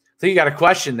that. I think you got a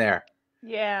question there.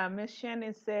 Yeah, Miss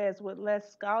Shannon says, with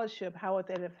less scholarship, how would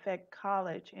that affect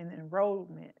college and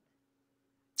enrollment?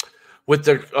 With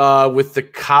the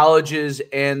colleges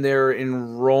and their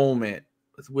enrollment,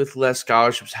 with less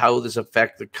scholarships, how will this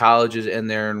affect the colleges and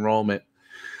their enrollment?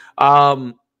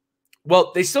 Well,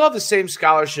 they still have the same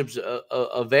scholarships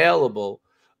available,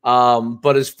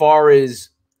 but as far as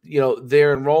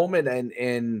their enrollment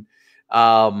and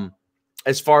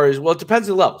as far as, well, it depends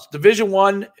on the levels. Division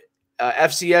I,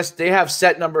 FCS, they have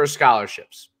set number of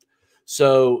scholarships,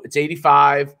 so it's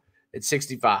 85, it's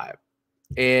 65,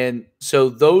 and so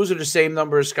those are the same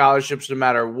number of scholarships no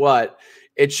matter what.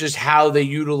 It's just how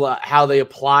they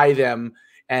apply them,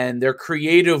 and they're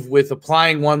creative with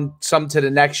applying some to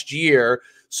the next year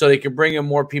so they can bring in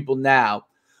more people now.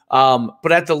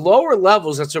 But at the lower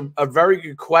levels, that's a very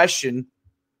good question.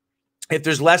 If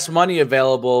there's less money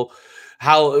available,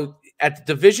 how at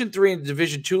the Division III and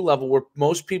Division II level, where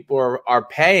most people are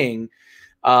paying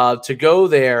to go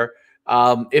there,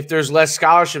 if there's less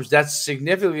scholarships, that's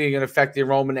significantly going to affect the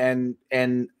enrollment.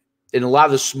 And in a lot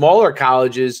of the smaller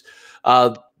colleges,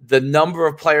 the number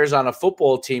of players on a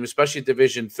football team, especially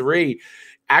Division III,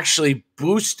 actually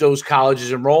boosts those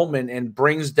colleges' enrollment and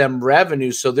brings them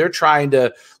revenue. So they're trying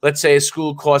to, let's say a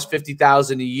school costs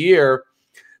 $50,000 a year,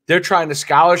 they're trying to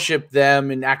scholarship them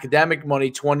in academic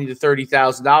money $20,000 to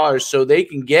 $30,000 so they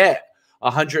can get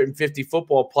 150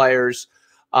 football players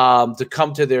to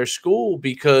come to their school,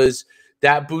 because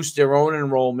that boosts their own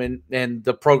enrollment and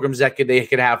the programs that they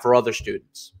could have for other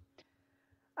students.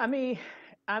 I mean,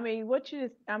 I mean,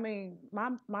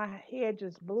 my head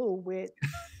just blew with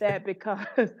that because,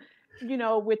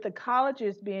 with the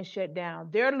colleges being shut down,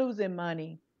 they're losing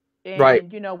money. Right.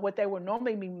 And, what they would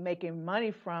normally be making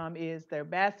money from is their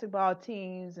basketball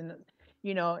teams and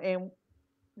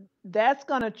that's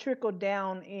going to trickle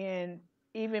down in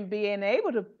even being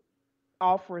able to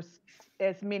offer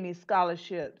as many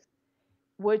scholarships,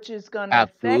 which is going to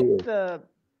affect Absolutely.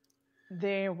 the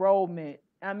enrollment.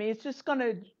 I mean, it's just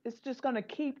gonna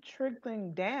keep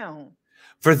trickling down.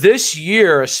 For this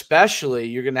year, especially,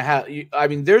 you're going to have, I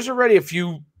mean, there's already a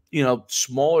few,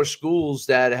 smaller schools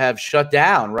that have shut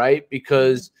down, right? Mhm.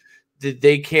 Because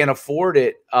they can't afford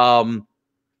it.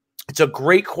 It's a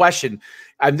great question.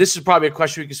 And this is probably a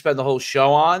question we could spend the whole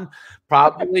show on,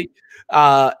 probably.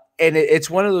 And it's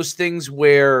one of those things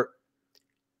where,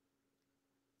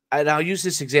 and I'll use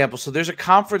this example. So there's a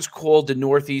conference called the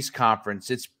Northeast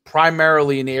Conference. It's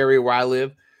primarily an area where I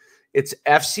live. It's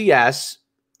FCS.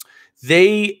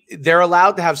 They're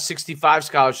allowed to have 65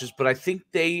 scholarships, but I think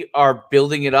they are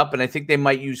building it up, and I think they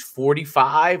might use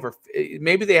 45, or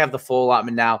maybe they have the full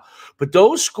allotment now. But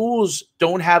those schools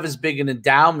don't have as big an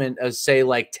endowment as, say,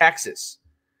 like Texas,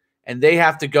 and they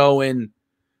have to go in.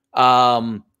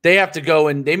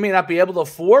 They may not be able to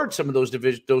afford some of those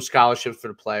scholarships for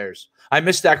the players. I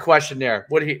missed that question there.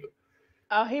 What did he?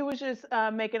 He was just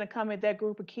making a comment that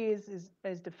group of kids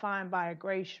is defined by a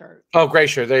gray shirt. Oh, gray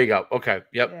shirt. There you go. Okay.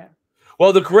 Yep. Yeah.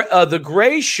 Well, the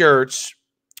gray shirts.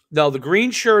 No, the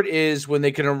green shirt is when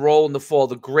they can enroll in the fall.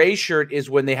 The gray shirt is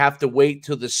when they have to wait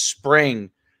till the spring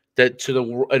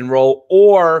to enroll,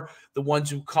 or the ones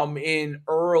who come in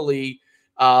early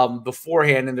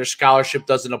beforehand and their scholarship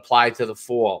doesn't apply to the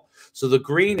fall. So the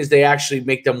green is they actually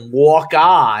make them walk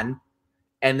on,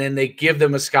 and then they give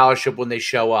them a scholarship when they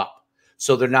show up.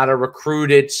 So they're not a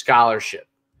recruited scholarship.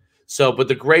 So, but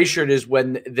the gray shirt is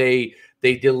when they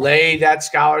delay that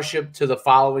scholarship to the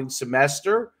following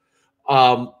semester,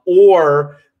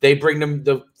 or they bring them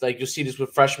like you'll see this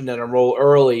with freshmen that enroll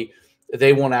early.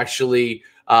 They won't actually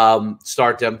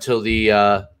start them till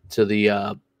the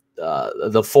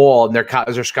fall, and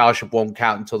their scholarship won't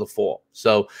count until the fall.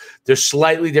 So there's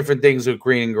slightly different things with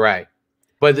green and gray,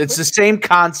 but it's the same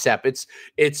concept.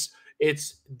 It's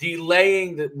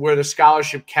delaying where the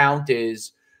scholarship count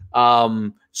is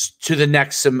to the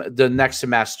next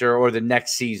semester or the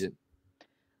next season.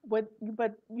 But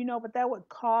that would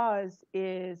cause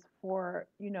is for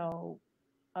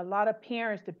a lot of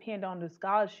parents depend on the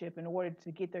scholarship in order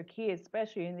to get their kids,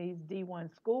 especially in these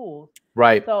D1 schools.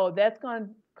 Right. So that's going to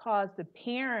cause the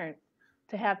parents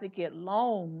to have to get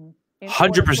loans in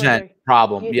order for 100%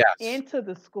 problem. get Yes. into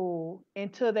the school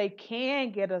until they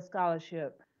can get a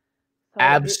scholarship. So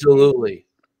Absolutely.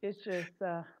 it's just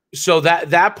So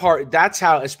that part, that's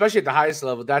how, especially at the highest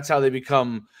level, that's how they've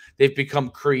become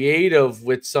creative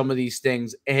with some of these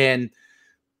things. And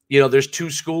there's two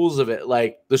schools of it.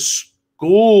 Like the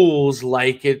schools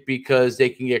like it because they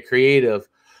can get creative,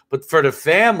 but for the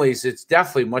families, it's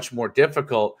definitely much more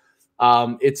difficult.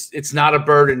 It's not a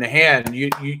bird in the hand. You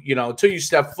until you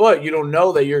step foot, you don't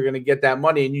know that you're going to get that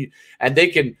money, and they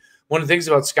can. One of the things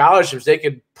about scholarships, they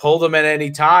could pull them at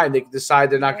any time. They can decide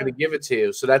they're not going to give it to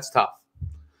you, so that's tough.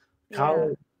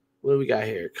 College. What do we got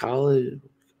here? College.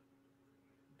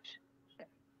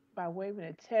 By waiving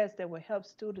a test that will help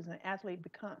students and athletes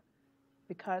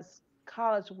because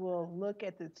college will look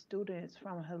at the students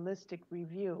from a holistic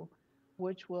review,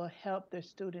 which will help their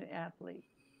student athlete.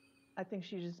 I think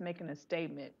she's just making a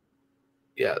statement.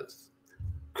 Yes,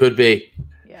 could be.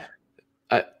 Yeah.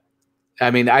 I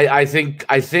mean, I think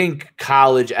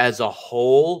college as a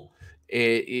whole,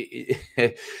 you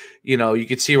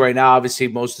can see right now, obviously,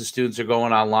 most of the students are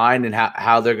going online, and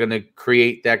how they're going to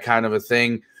create that kind of a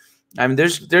thing. I mean,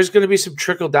 there's going to be some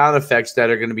trickle down effects that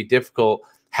are going to be difficult.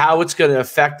 How it's going to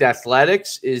affect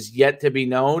athletics is yet to be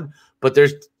known, but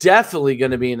there's definitely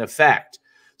going to be an effect.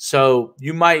 So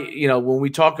you might, when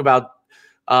we talk about,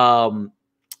 so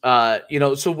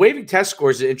waiving test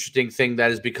scores is an interesting thing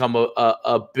that has become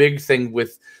a big thing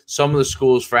with some of the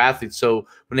schools for athletes. So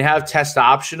when they have test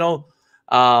optional,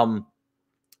 and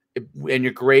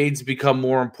your grades become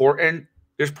more important,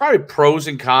 there's probably pros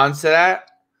and cons to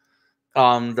that.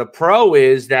 The pro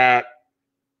is that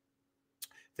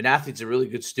if an athlete's a really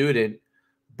good student,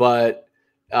 but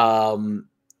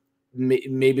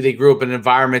maybe they grew up in an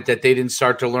environment that they didn't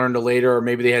start to learn till later, or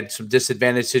maybe they had some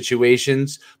disadvantaged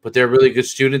situations, but they're a really good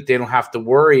student, they don't have to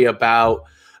worry about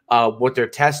what their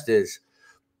test is.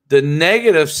 The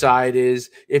negative side is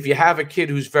if you have a kid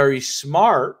who's very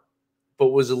smart but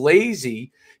was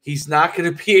lazy, he's not going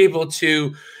to be able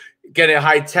to get a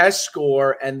high test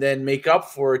score and then make up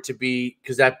for it to be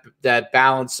because that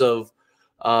balance of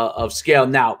scale.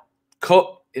 Now,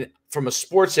 from a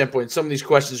sports standpoint, some of these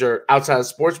questions are outside of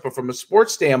sports, but from a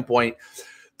sports standpoint,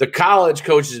 the college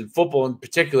coaches in football in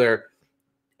particular,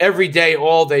 every day,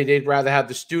 all day, they'd rather have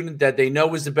the student that they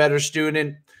know is the better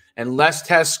student and less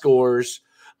test scores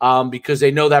because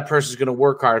they know that person's going to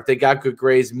work hard. If they got good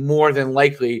grades, more than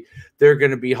likely they're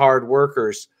going to be hard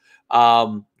workers.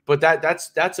 But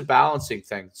that's a balancing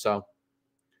thing. So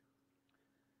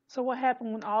what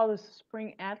happened when all the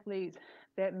spring athletes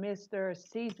that missed their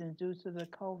season due to the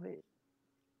COVID,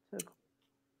 the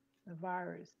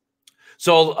virus?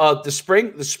 So the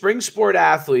spring sport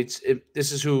athletes,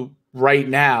 this is who right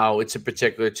now it's in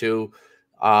particular to.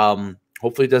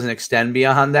 Hopefully, it doesn't extend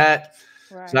beyond that.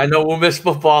 Right. So I know we'll miss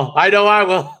football. I know I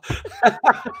will.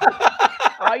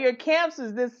 All your camps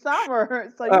is this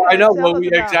summer, so I know. Well,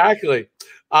 exactly.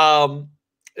 So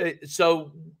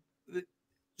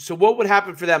what would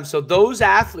happen for them? So those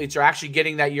athletes are actually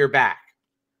getting that year back,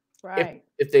 right?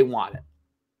 If they want it.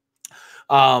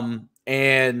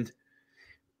 And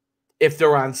if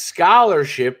they're on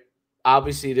scholarship,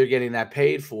 obviously they're getting that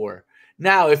paid for.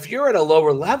 Now, if you're at a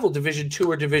lower level, Division II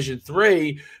or Division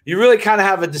III, you really kind of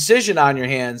have a decision on your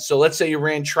hands. So let's say you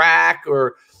ran track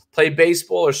or played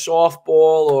baseball or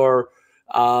softball or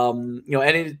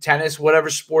any tennis, whatever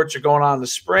sports are going on in the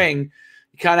spring.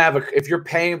 You kind of have if you're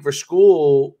paying for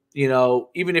school,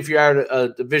 even if you're at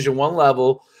a Division I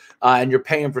level and you're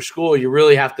paying for school, you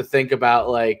really have to think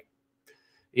about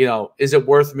is it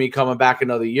worth me coming back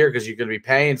another year because you're going to be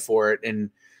paying for it?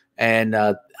 And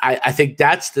I think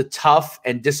that's the tough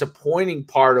and disappointing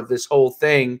part of this whole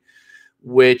thing,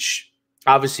 which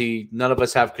obviously none of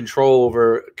us have control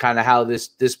over kind of how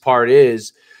this part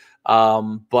is.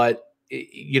 But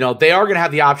they are going to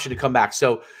have the option to come back.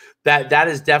 So that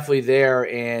is definitely there.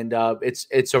 And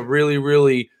it's a really,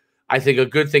 really, I think, a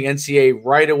good thing. NCAA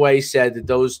right away said that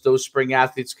those spring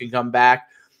athletes can come back.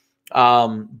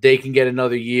 They can get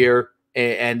another year,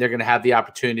 and they're going to have the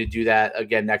opportunity to do that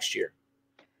again next year.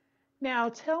 Now,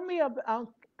 tell me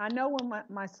about, I know when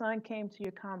my son came to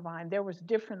your combine, there was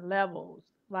different levels.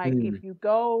 Like if you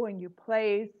go and you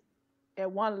place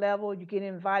at one level, you get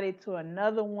invited to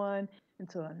another one and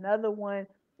to another one.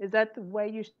 Is that the way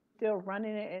you're still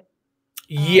running it?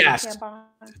 Yes.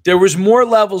 There was more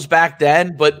levels back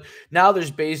then, but now there's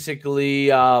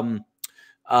basically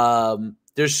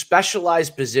there's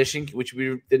specialized position, which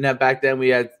we didn't have back then. We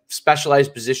had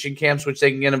specialized position camps, which they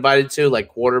can get invited to, like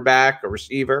quarterback or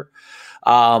receiver.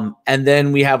 And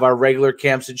then we have our regular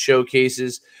camps and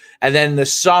showcases. And then in the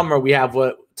summer, we have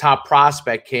what top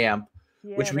prospect camp,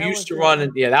 which we used to run.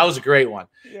 That was a great one.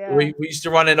 Yeah. We used to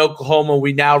run in Oklahoma.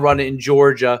 We now run it in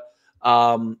Georgia,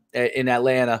 in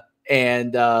Atlanta.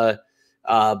 And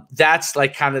that's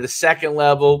like kind of the second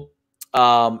level.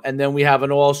 And then we have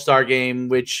an all-star game,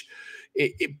 which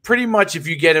it pretty much, if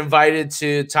you get invited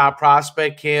to top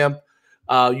prospect camp,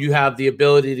 you have the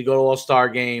ability to go to all-star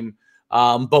game.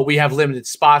 But we have limited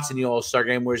spots in the all-star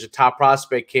game, whereas a top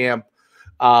prospect camp,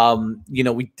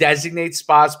 we designate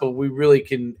spots, but we really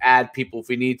can add people if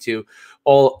we need to.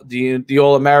 All the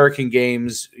All-American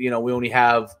games, we only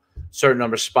have a certain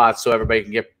number of spots so everybody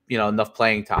can get, enough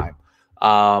playing time.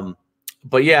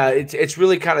 But yeah, it's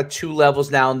really kind of two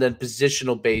levels now and then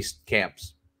positional based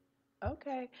camps.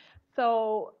 Okay.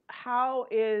 So how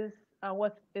is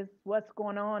what's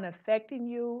going on affecting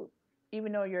you,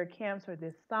 even though your camps are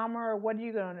this summer?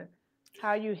 How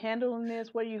are you handling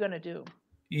this? What are you going to do?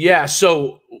 Yeah,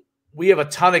 so we have a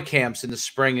ton of camps in the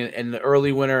spring and the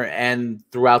early winter and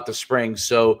throughout the spring.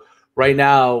 So right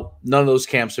now, none of those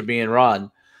camps are being run.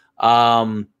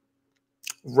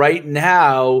 Right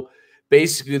now,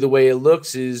 basically the way it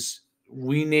looks is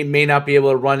we may not be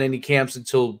able to run any camps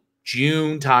until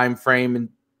June timeframe in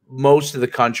most of the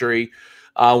country.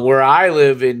 Where I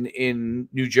live in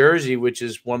New Jersey, which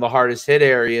is one of the hardest hit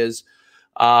areas,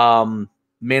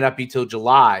 may not be till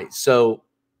July. So,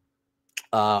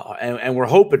 and we're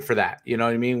hoping for that. You know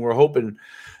what I mean? We're hoping.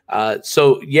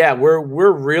 So yeah,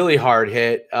 we're really hard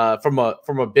hit from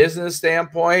a business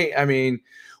standpoint. I mean,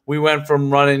 we went from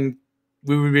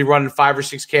we would be running 5 or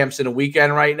 6 camps in a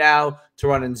weekend right now to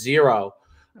running 0.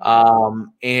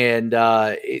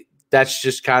 That's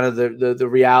just kind of the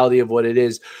reality of what it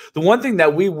is. The one thing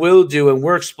that we will do, and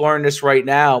we're exploring this right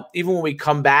now, even when we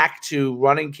come back to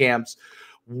running camps,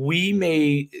 we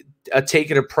may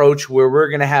take an approach where we're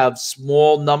going to have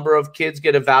small number of kids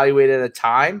get evaluated at a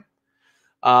time,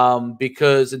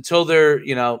 because until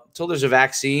there's a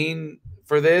vaccine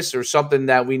for this or something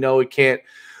that we know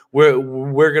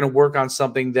we're going to work on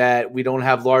something that we don't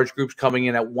have large groups coming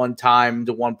in at one time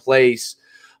to one place.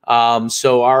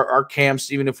 So our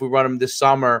camps, even if we run them this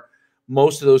summer,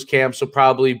 most of those camps will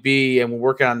probably be, and we're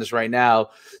working on this right now,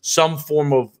 some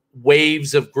form of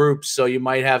waves of groups. So you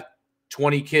might have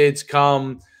 20 kids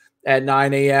come at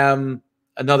 9 a.m.,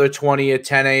 another 20 at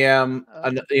 10 a.m.,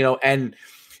 and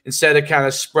instead of kind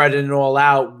of spreading it all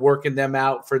out, working them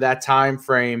out for that time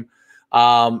frame,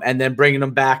 and then bringing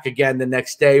them back again the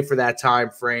next day for that time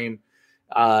frame,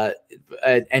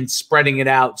 and spreading it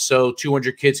out so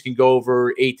 200 kids can go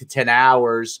over 8 to 10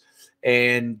 hours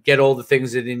and get all the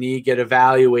things that they need, get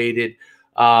evaluated.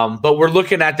 But we're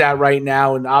looking at that right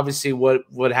now, and obviously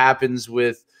what happens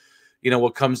with,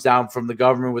 what comes down from the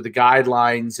government with the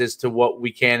guidelines as to what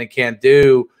we can and can't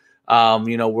do.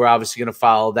 We're obviously going to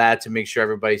follow that to make sure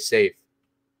everybody's safe.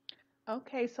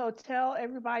 Okay, so tell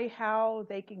everybody how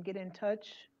they can get in touch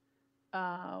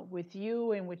with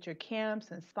you and with your camps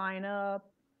and sign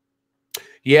up.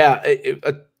 Yeah,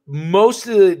 most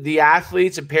of the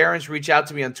athletes and parents reach out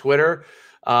to me on Twitter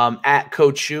at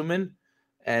Coach Schumann,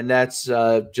 and that's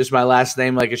just my last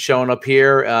name like it's showing up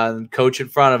here, Coach in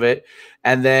front of it,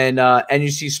 and then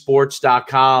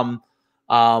nucsports.com.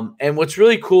 And what's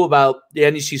really cool about the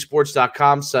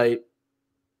nucsports.com site,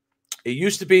 it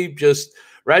used to be just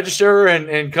register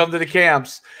and come to the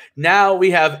camps. Now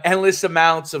we have endless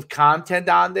amounts of content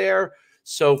on there.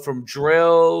 So from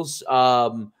drills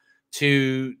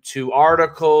to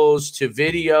articles to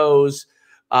videos,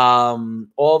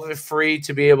 all of it free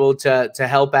to be able to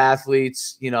help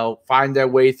athletes, find their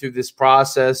way through this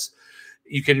process.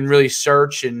 You can really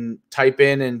search and type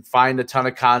in and find a ton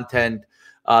of content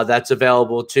that's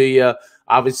available to you.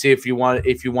 Obviously, if you want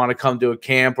to come to a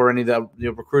camp or any of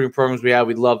the recruiting programs we have,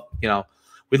 we'd love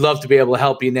to be able to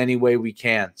help you in any way we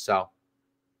can. So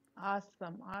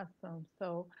awesome.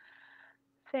 So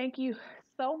thank you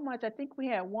so much. I think we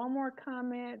had one more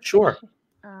comment. Sure.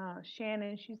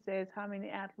 Shannon, she says, how many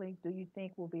athletes do you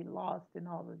think will be lost in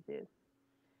all of this?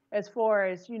 As far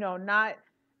as, not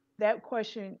that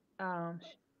question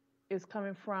is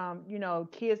coming from,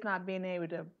 kids not being able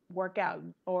to work out,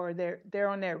 or they're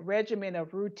on that regimen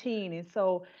of routine. And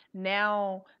so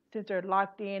now, since they're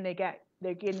locked in,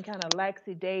 they're getting kind of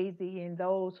laxy-daisy, and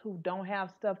those who don't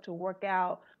have stuff to work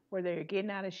out, where they're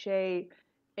getting out of shape,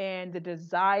 and the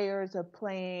desires of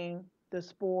playing the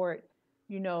sport,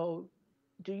 do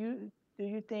you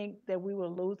think that we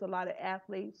will lose a lot of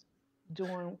athletes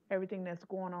doing everything that's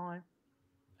going on?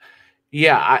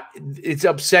 Yeah, it's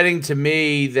upsetting to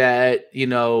me that,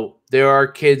 there are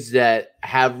kids that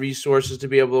have resources to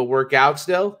be able to work out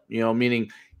still, meaning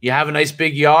you have a nice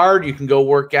big yard, you can go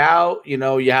work out, you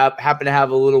happen to have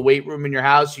a little weight room in your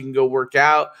house, you can go work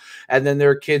out. And then there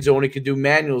are kids who only can do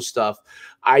manual stuff.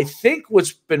 I think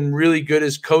what's been really good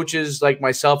is coaches like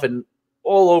myself, and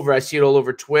all over, I see it all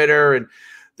over Twitter, and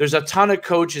there's a ton of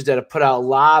coaches that have put out a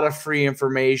lot of free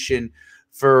information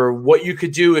for what you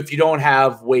could do if you don't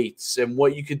have weights, and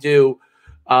what you could do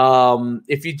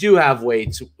if you do have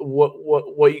weights,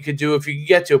 what you could do if you can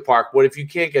get to a park, what if you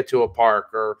can't get to a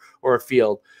park or a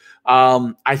field.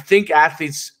 I think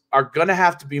athletes are going to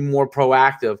have to be more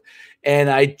proactive, and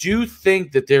I do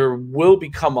think that there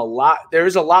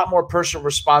is a lot more personal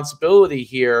responsibility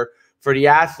here for the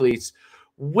athletes,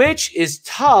 which is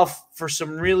tough for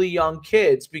some really young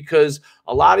kids, because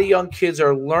a lot of young kids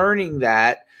are learning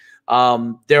that.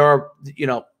 There are,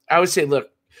 I would say, look,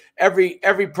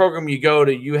 every program you go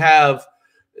to, you have,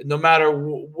 no matter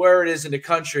where it is in the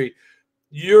country,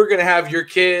 you're going to have your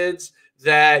kids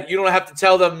that you don't have to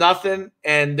tell them nothing,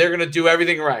 and they're going to do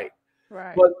everything right.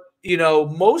 Right. But,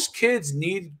 most kids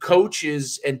need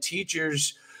coaches and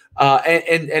teachers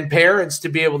and parents to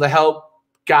be able to help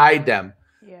guide them.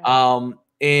 Yeah.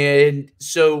 And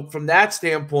so from that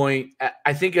standpoint,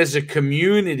 I think as a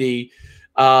community,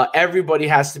 everybody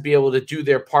has to be able to do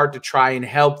their part to try and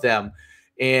help them.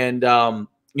 And,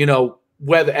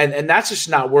 whether, and that's just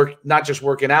not just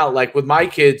working out. Like with my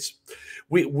kids,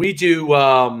 we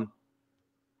do,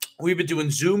 we've been doing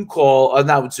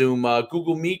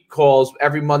Google Meet calls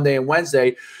every Monday and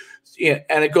Wednesday.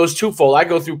 And it goes twofold. I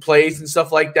go through plays and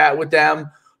stuff like that with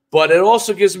them, but it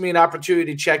also gives me an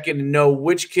opportunity to check in and know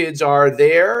which kids are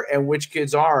there and which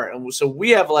kids aren't. And so we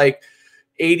have like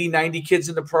 80, 90 kids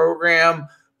in the program,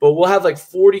 but we'll have like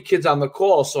 40 kids on the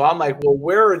call. So I'm like, well,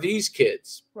 where are these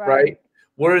kids? Right?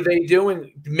 What are they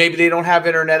doing? Maybe they don't have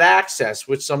internet access,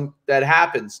 which that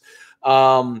happens.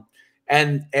 And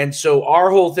so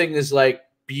our whole thing is like,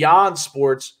 beyond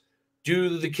sports,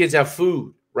 do the kids have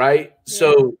food? Right. Yeah.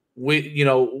 So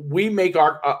we make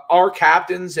our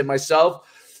captains and myself,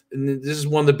 and this is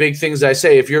one of the big things I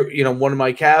say, if you're, one of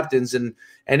my captains, and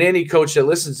any coach that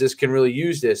listens to this can really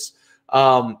use this.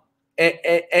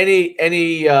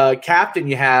 Any captain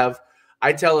you have,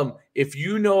 I tell them, if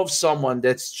you know of someone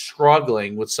that's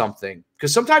struggling with something,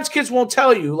 because sometimes kids won't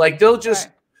tell you, like they'll just,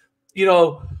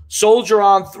 soldier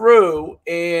on through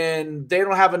and they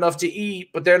don't have enough to eat,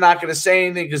 but they're not going to say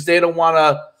anything because they don't want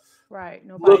to. Right.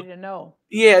 Nobody to know.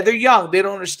 Yeah, they're young. They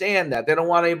don't understand that. They don't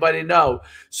want anybody to know.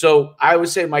 So I would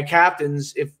say my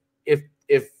captains, if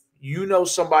you know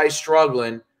somebody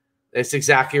struggling, that's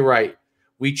exactly right.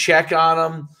 We check on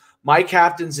them. My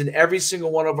captains, in every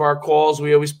single one of our calls,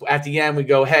 we always, at the end, we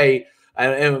go, hey,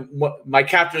 and my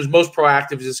captain is most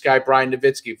proactive is this guy, Brian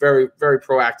Nowitzki, very, very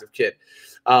proactive kid.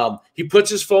 He puts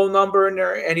his phone number in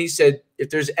there, and he said, if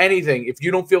there's anything, if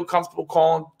you don't feel comfortable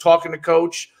talking to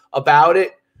coach about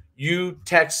it, you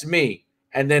text me,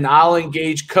 and then I'll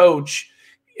engage coach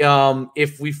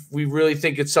if we really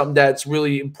think it's something that's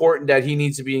really important that he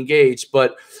needs to be engaged.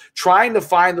 But trying to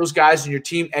find those guys in your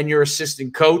team and your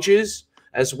assistant coaches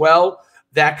as well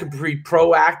that can be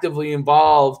proactively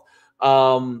involved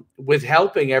with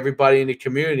helping everybody in the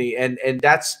community, and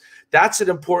that's an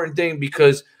important thing,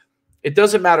 because it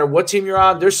doesn't matter what team you're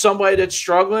on. There's somebody that's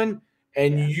struggling,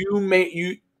 and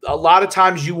a lot of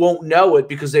times you won't know it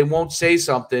because they won't say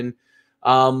something.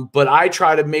 But I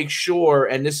try to make sure,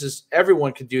 and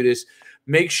everyone can do this,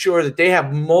 make sure that they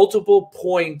have multiple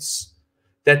points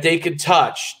that they can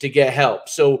touch to get help.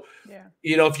 So,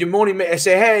 if you only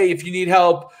say, hey, if you need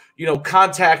help,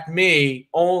 contact me,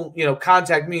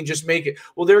 contact me and just make it.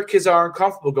 Well, their kids aren't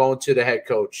comfortable going to the head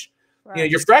coach.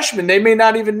 Right. Your freshmen, they may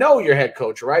not even know your head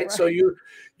coach, right? So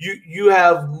you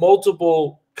have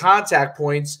multiple contact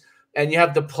points, and you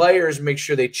have the players make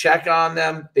sure they check on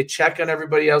them. They check on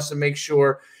everybody else to make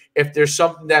sure if there's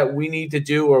something that we need to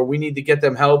do or we need to get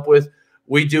them help with,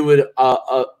 we do it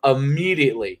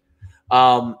immediately.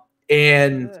 And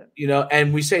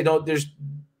we say,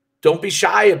 don't be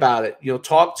shy about it.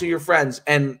 Talk to your friends.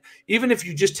 And even if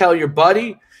you just tell your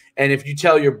buddy, and if you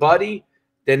tell your buddy,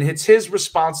 then it's his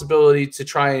responsibility to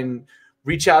try and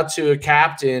reach out to a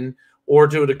captain or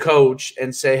to the coach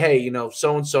and say, hey,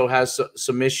 so-and-so has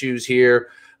some issues here.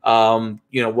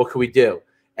 What can we do?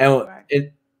 And,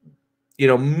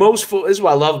 this is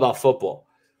what I love about football.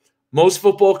 Most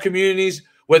football communities,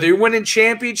 whether you're winning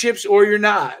championships or you're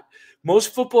not,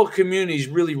 most football communities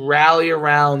really rally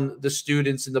around the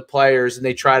students and the players, and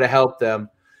they try to help them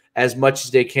as much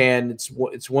as they can. It's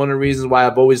one of the reasons why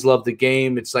I've always loved the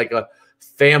game. It's like a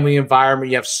family environment.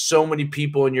 You have so many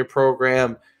people in your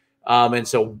program, and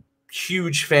so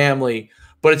huge family.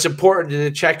 But it's important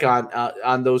to check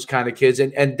on those kind of kids,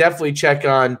 and definitely check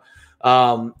on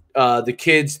the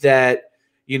kids that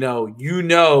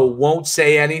won't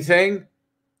say anything.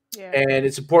 Yeah. And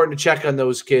it's important to check on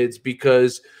those kids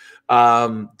because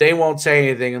they won't say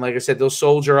anything, and like I said, they'll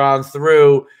soldier on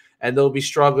through, and they'll be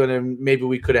struggling, and maybe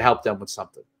we could have helped them with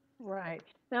something. Right.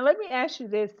 Now, let me ask you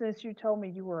this, since you told me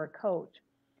you were a coach.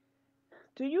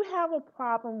 Do you have a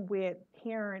problem with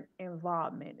parent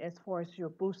involvement as far as your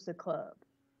booster club?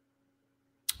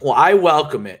 Well, I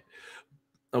welcome it.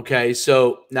 Okay,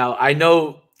 so now I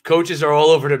know coaches are all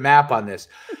over the map on this.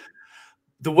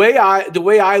 The way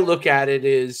I look at it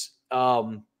is,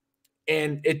 and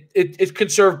it can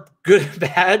serve good and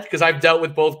bad, because I've dealt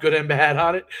with both good and bad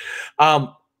on it.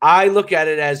 I look at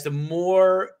it as the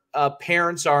more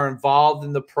parents are involved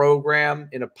in the program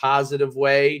in a positive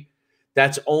way,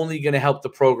 that's only going to help the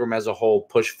program as a whole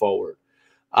push forward.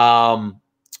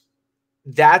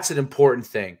 That's an important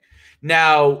thing.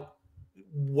 Now,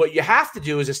 what you have to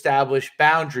do is establish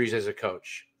boundaries as a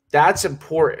coach. That's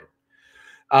important.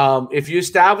 If you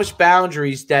establish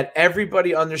boundaries that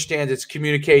everybody understands, it's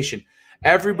communication.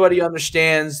 Everybody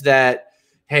understands that,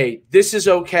 hey, this is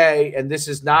okay and this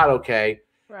is not okay.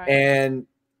 Right. And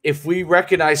if we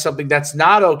recognize something that's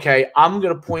not okay, I'm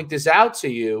going to point this out to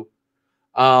you,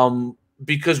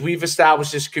 because we've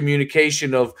established this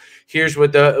communication of here's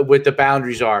what the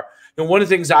boundaries are. And one of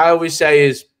the things I always say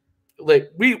is,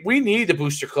 like, we need the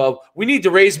booster club. We need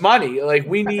to raise money. Like,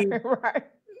 we need, right.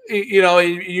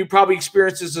 You probably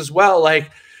experience this as well. Like,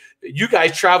 you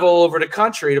guys travel all over the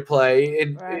country to play,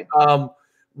 and right.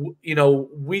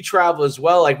 We travel as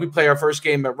well. Like, we play our first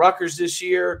game at Rutgers this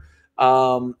year.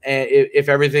 And if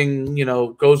everything,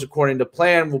 goes according to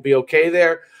plan, we'll be okay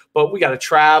there. But we got to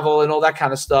travel and all that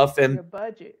kind of stuff. And your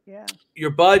budget, yeah. Your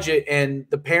budget, and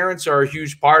the parents are a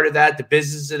huge part of that. The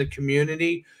business and the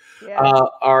community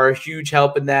are a huge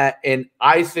help in that. And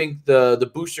I think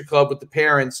the booster club with the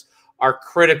parents are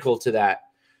critical to that.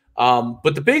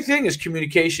 But the big thing is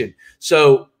communication.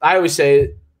 So I always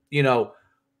say,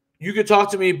 you could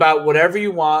talk to me about whatever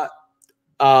you want.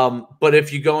 But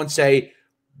if you go and say,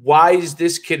 why is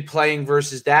this kid playing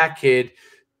versus that kid?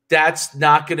 That's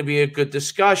not going to be a good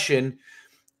discussion.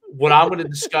 What I'm going to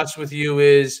discuss with you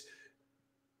is,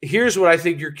 here's what I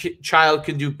think your child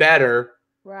can do better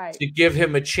to give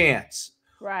him a chance.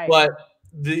 But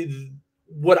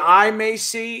what I may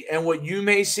see and what you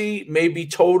may see may be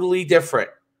totally different.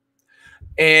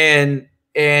 And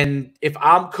if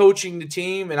I'm coaching the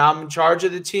team and I'm in charge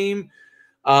of the team,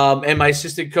 and my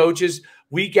assistant coaches,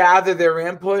 we gather their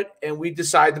input and we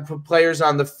decide to put players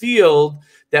on the field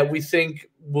that we think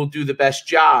will do the best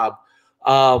job.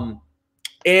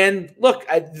 And look,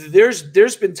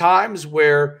 there's been times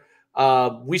where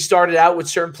we started out with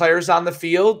certain players on the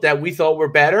field that we thought were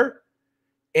better,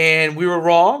 and we were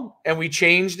wrong, and we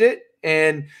changed it.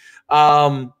 And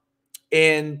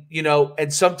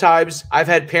sometimes I've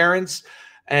had parents.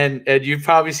 And you've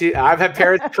probably seen, I've had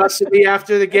parents cuss at me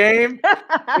after the game.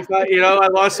 If I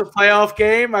lost a playoff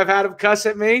game, I've had them cuss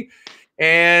at me.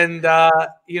 And,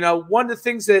 one of the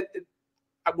things that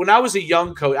when I was a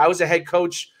young coach, I was a head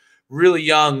coach really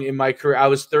young in my career. I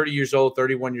was 30 years old,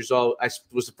 31 years old. I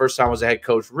was the first time I was a head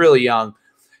coach, really young.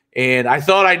 And I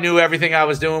thought I knew everything I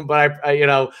was doing, but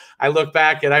I look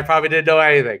back and I probably didn't know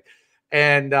anything.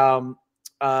 And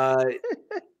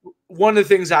one of the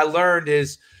things I learned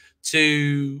is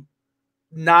to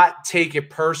not take it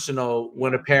personal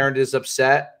when a parent is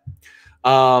upset.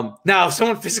 Now, if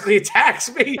someone physically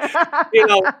attacks me, we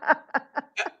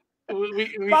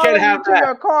can't have that.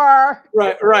 Your car.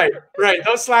 Right.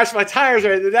 Don't slash my tires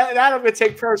or anything. That I'm going to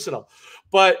take personal.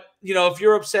 But, if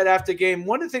you're upset after a game,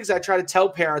 one of the things I try to tell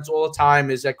parents all the time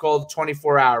is I call it the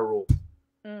 24-hour rule.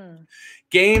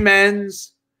 Game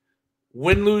ends,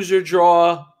 win, lose, or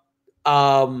draw.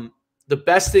 The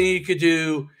best thing you could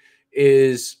do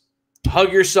is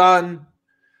hug your son,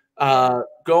 go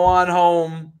on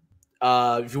home.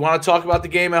 If you want to talk about the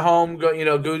game at home, go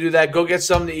do that. Go get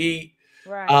something to eat.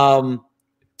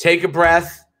 Take a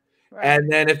breath.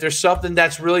 And then if there's something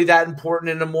that's really that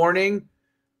important in the morning,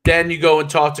 then you go and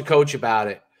talk to coach about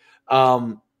it.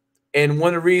 And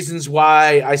one of the reasons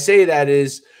why I say that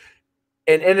is,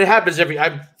 and it happens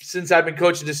since I've been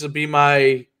coaching, this will be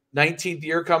my 19th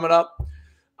year coming up.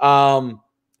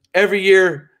 Every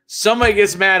year, somebody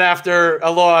gets mad after a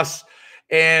loss,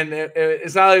 and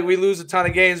it's not like we lose a ton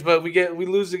of games, but we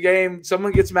lose a game.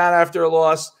 Someone gets mad after a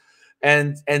loss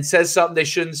and says something they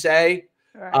shouldn't say,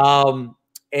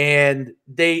 and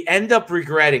they end up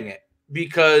regretting it,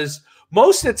 because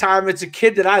most of the time it's a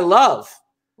kid that I love.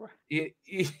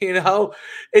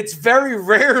 It's very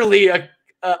rarely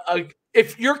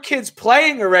if your kid's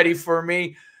playing already for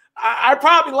me, I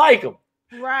probably like him.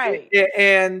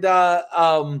 And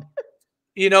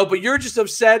but you're just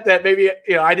upset that maybe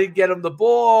I didn't get him the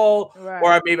ball,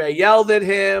 or maybe I yelled at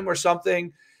him or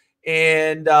something.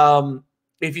 And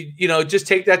if you just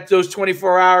take those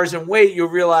 24 hours and wait, you'll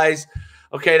realize,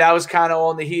 okay, that was kind of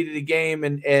all in the heat of the game.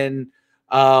 And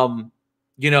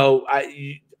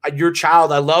your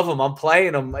child, I love him. I'm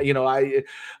playing him.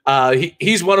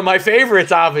 He's one of my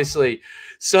favorites, obviously.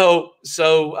 So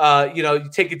you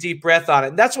take a deep breath on it.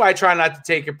 And that's why I try not to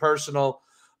take it personal,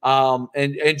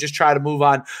 and just try to move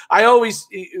on.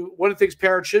 One of the things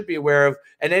parents should be aware of,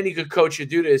 and any good coach should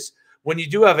do this, when you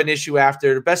do have an issue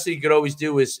after, the best thing you could always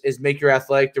do is make your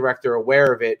athletic director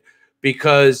aware of it,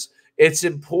 because it's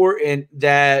important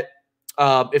that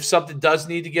if something does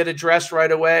need to get addressed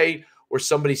right away, or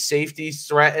somebody's safety is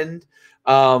threatened,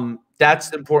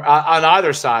 that's important on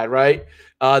either side, right?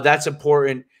 That's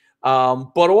important.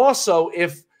 But also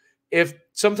if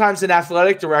sometimes an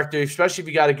athletic director, especially if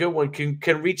you got a good one,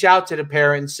 can reach out to the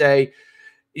parent and say,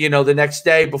 the next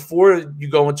day before you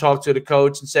go and talk to the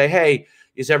coach and say, hey,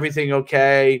 is everything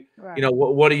okay?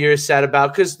 What are you sad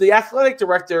about? Because the athletic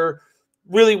director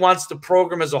really wants the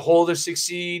program as a whole to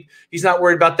succeed. He's not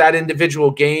worried about that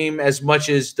individual game as much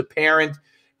as the parent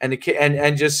and the kid,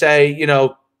 and just say,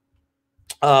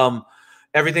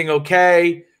 everything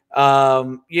okay? I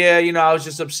was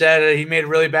just upset. He made a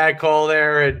really bad call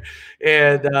there,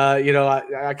 and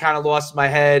I kind of lost my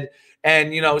head.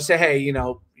 And say, hey,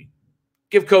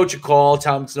 give coach a call,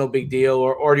 tell him it's no big deal,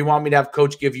 or do you want me to have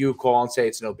coach give you a call and say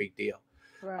it's no big deal?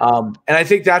 And I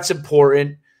think that's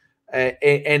important.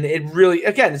 And it really,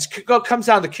 again, it comes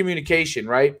down to communication,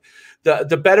 right?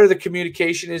 The better the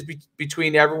communication is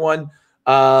between everyone,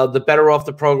 the better off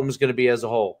the program is going to be as a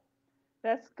whole.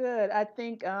 That's good. I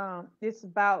think it's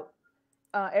about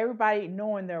everybody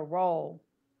knowing their role,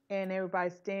 and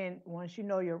everybody once you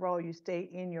know your role, you stay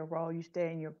in your role, you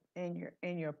stay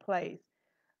in your place.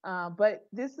 But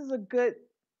this is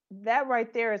that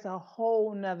right there is a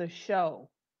whole nother show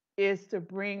is to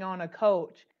bring on a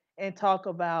coach and talk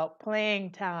about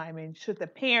playing time, and should the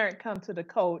parent come to the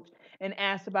coach and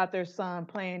ask about their son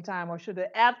playing time, or should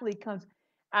the athlete come.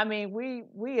 I mean,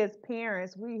 we as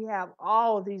parents, we have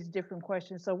all of these different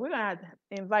questions. So we're gonna have to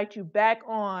invite you back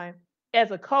on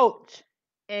as a coach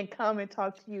and come and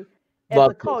talk to you as a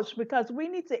Love to. coach, because we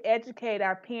need to educate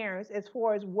our parents as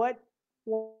far as what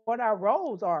our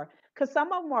roles are. Because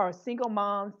some of them are single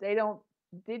moms, they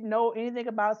didn't know anything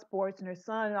about sports, and their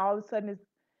son all of a sudden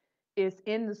is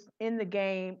in the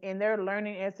game, and they're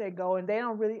learning as they go, and they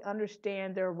don't really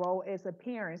understand their role as a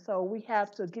parent. So we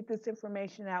have to get this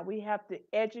information out. We have to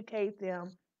educate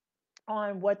them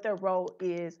on what their role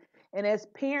is. And as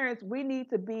parents, we need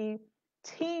to be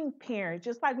team parents.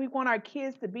 Just like we want our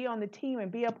kids to be on the team and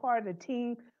be a part of the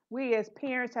team, we as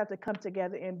parents have to come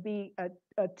together and be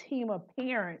a team of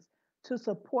parents to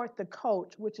support the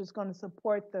coach, which is going to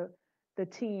support the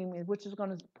team, and which is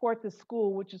going to support the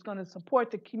school, which is going to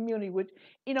support the community, which,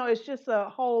 it's just a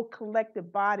whole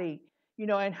collective body,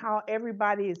 and how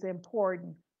everybody is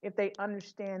important if they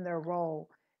understand their role.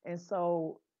 And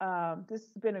so this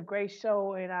has been a great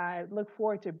show, and I look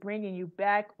forward to bringing you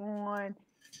back on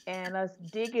and us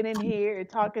digging in here and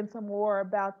talking some more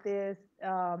about this.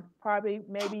 Probably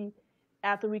maybe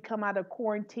after we come out of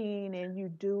quarantine and you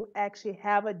do actually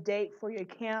have a date for your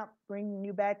camp, bringing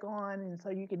you back on, and so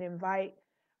you can invite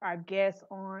our guests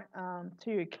on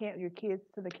to your camp, your kids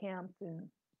to the camps,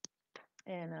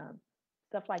 and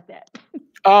stuff like that.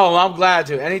 Oh, I'm glad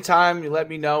to. Anytime you let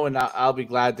me know, and I'll be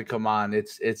glad to come on.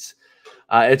 It's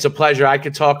a pleasure. I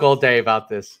could talk all day about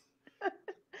this.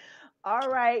 All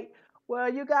right.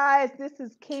 Well, you guys, this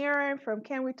is Karen from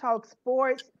Can We Talk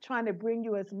Sports, trying to bring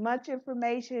you as much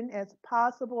information as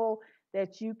possible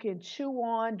that you can chew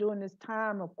on during this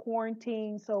time of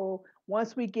quarantine. So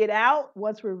once we get out,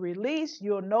 once we're released,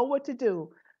 you'll know what to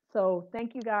do. So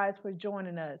thank you guys for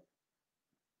joining us.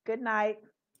 Good night.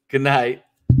 Good night.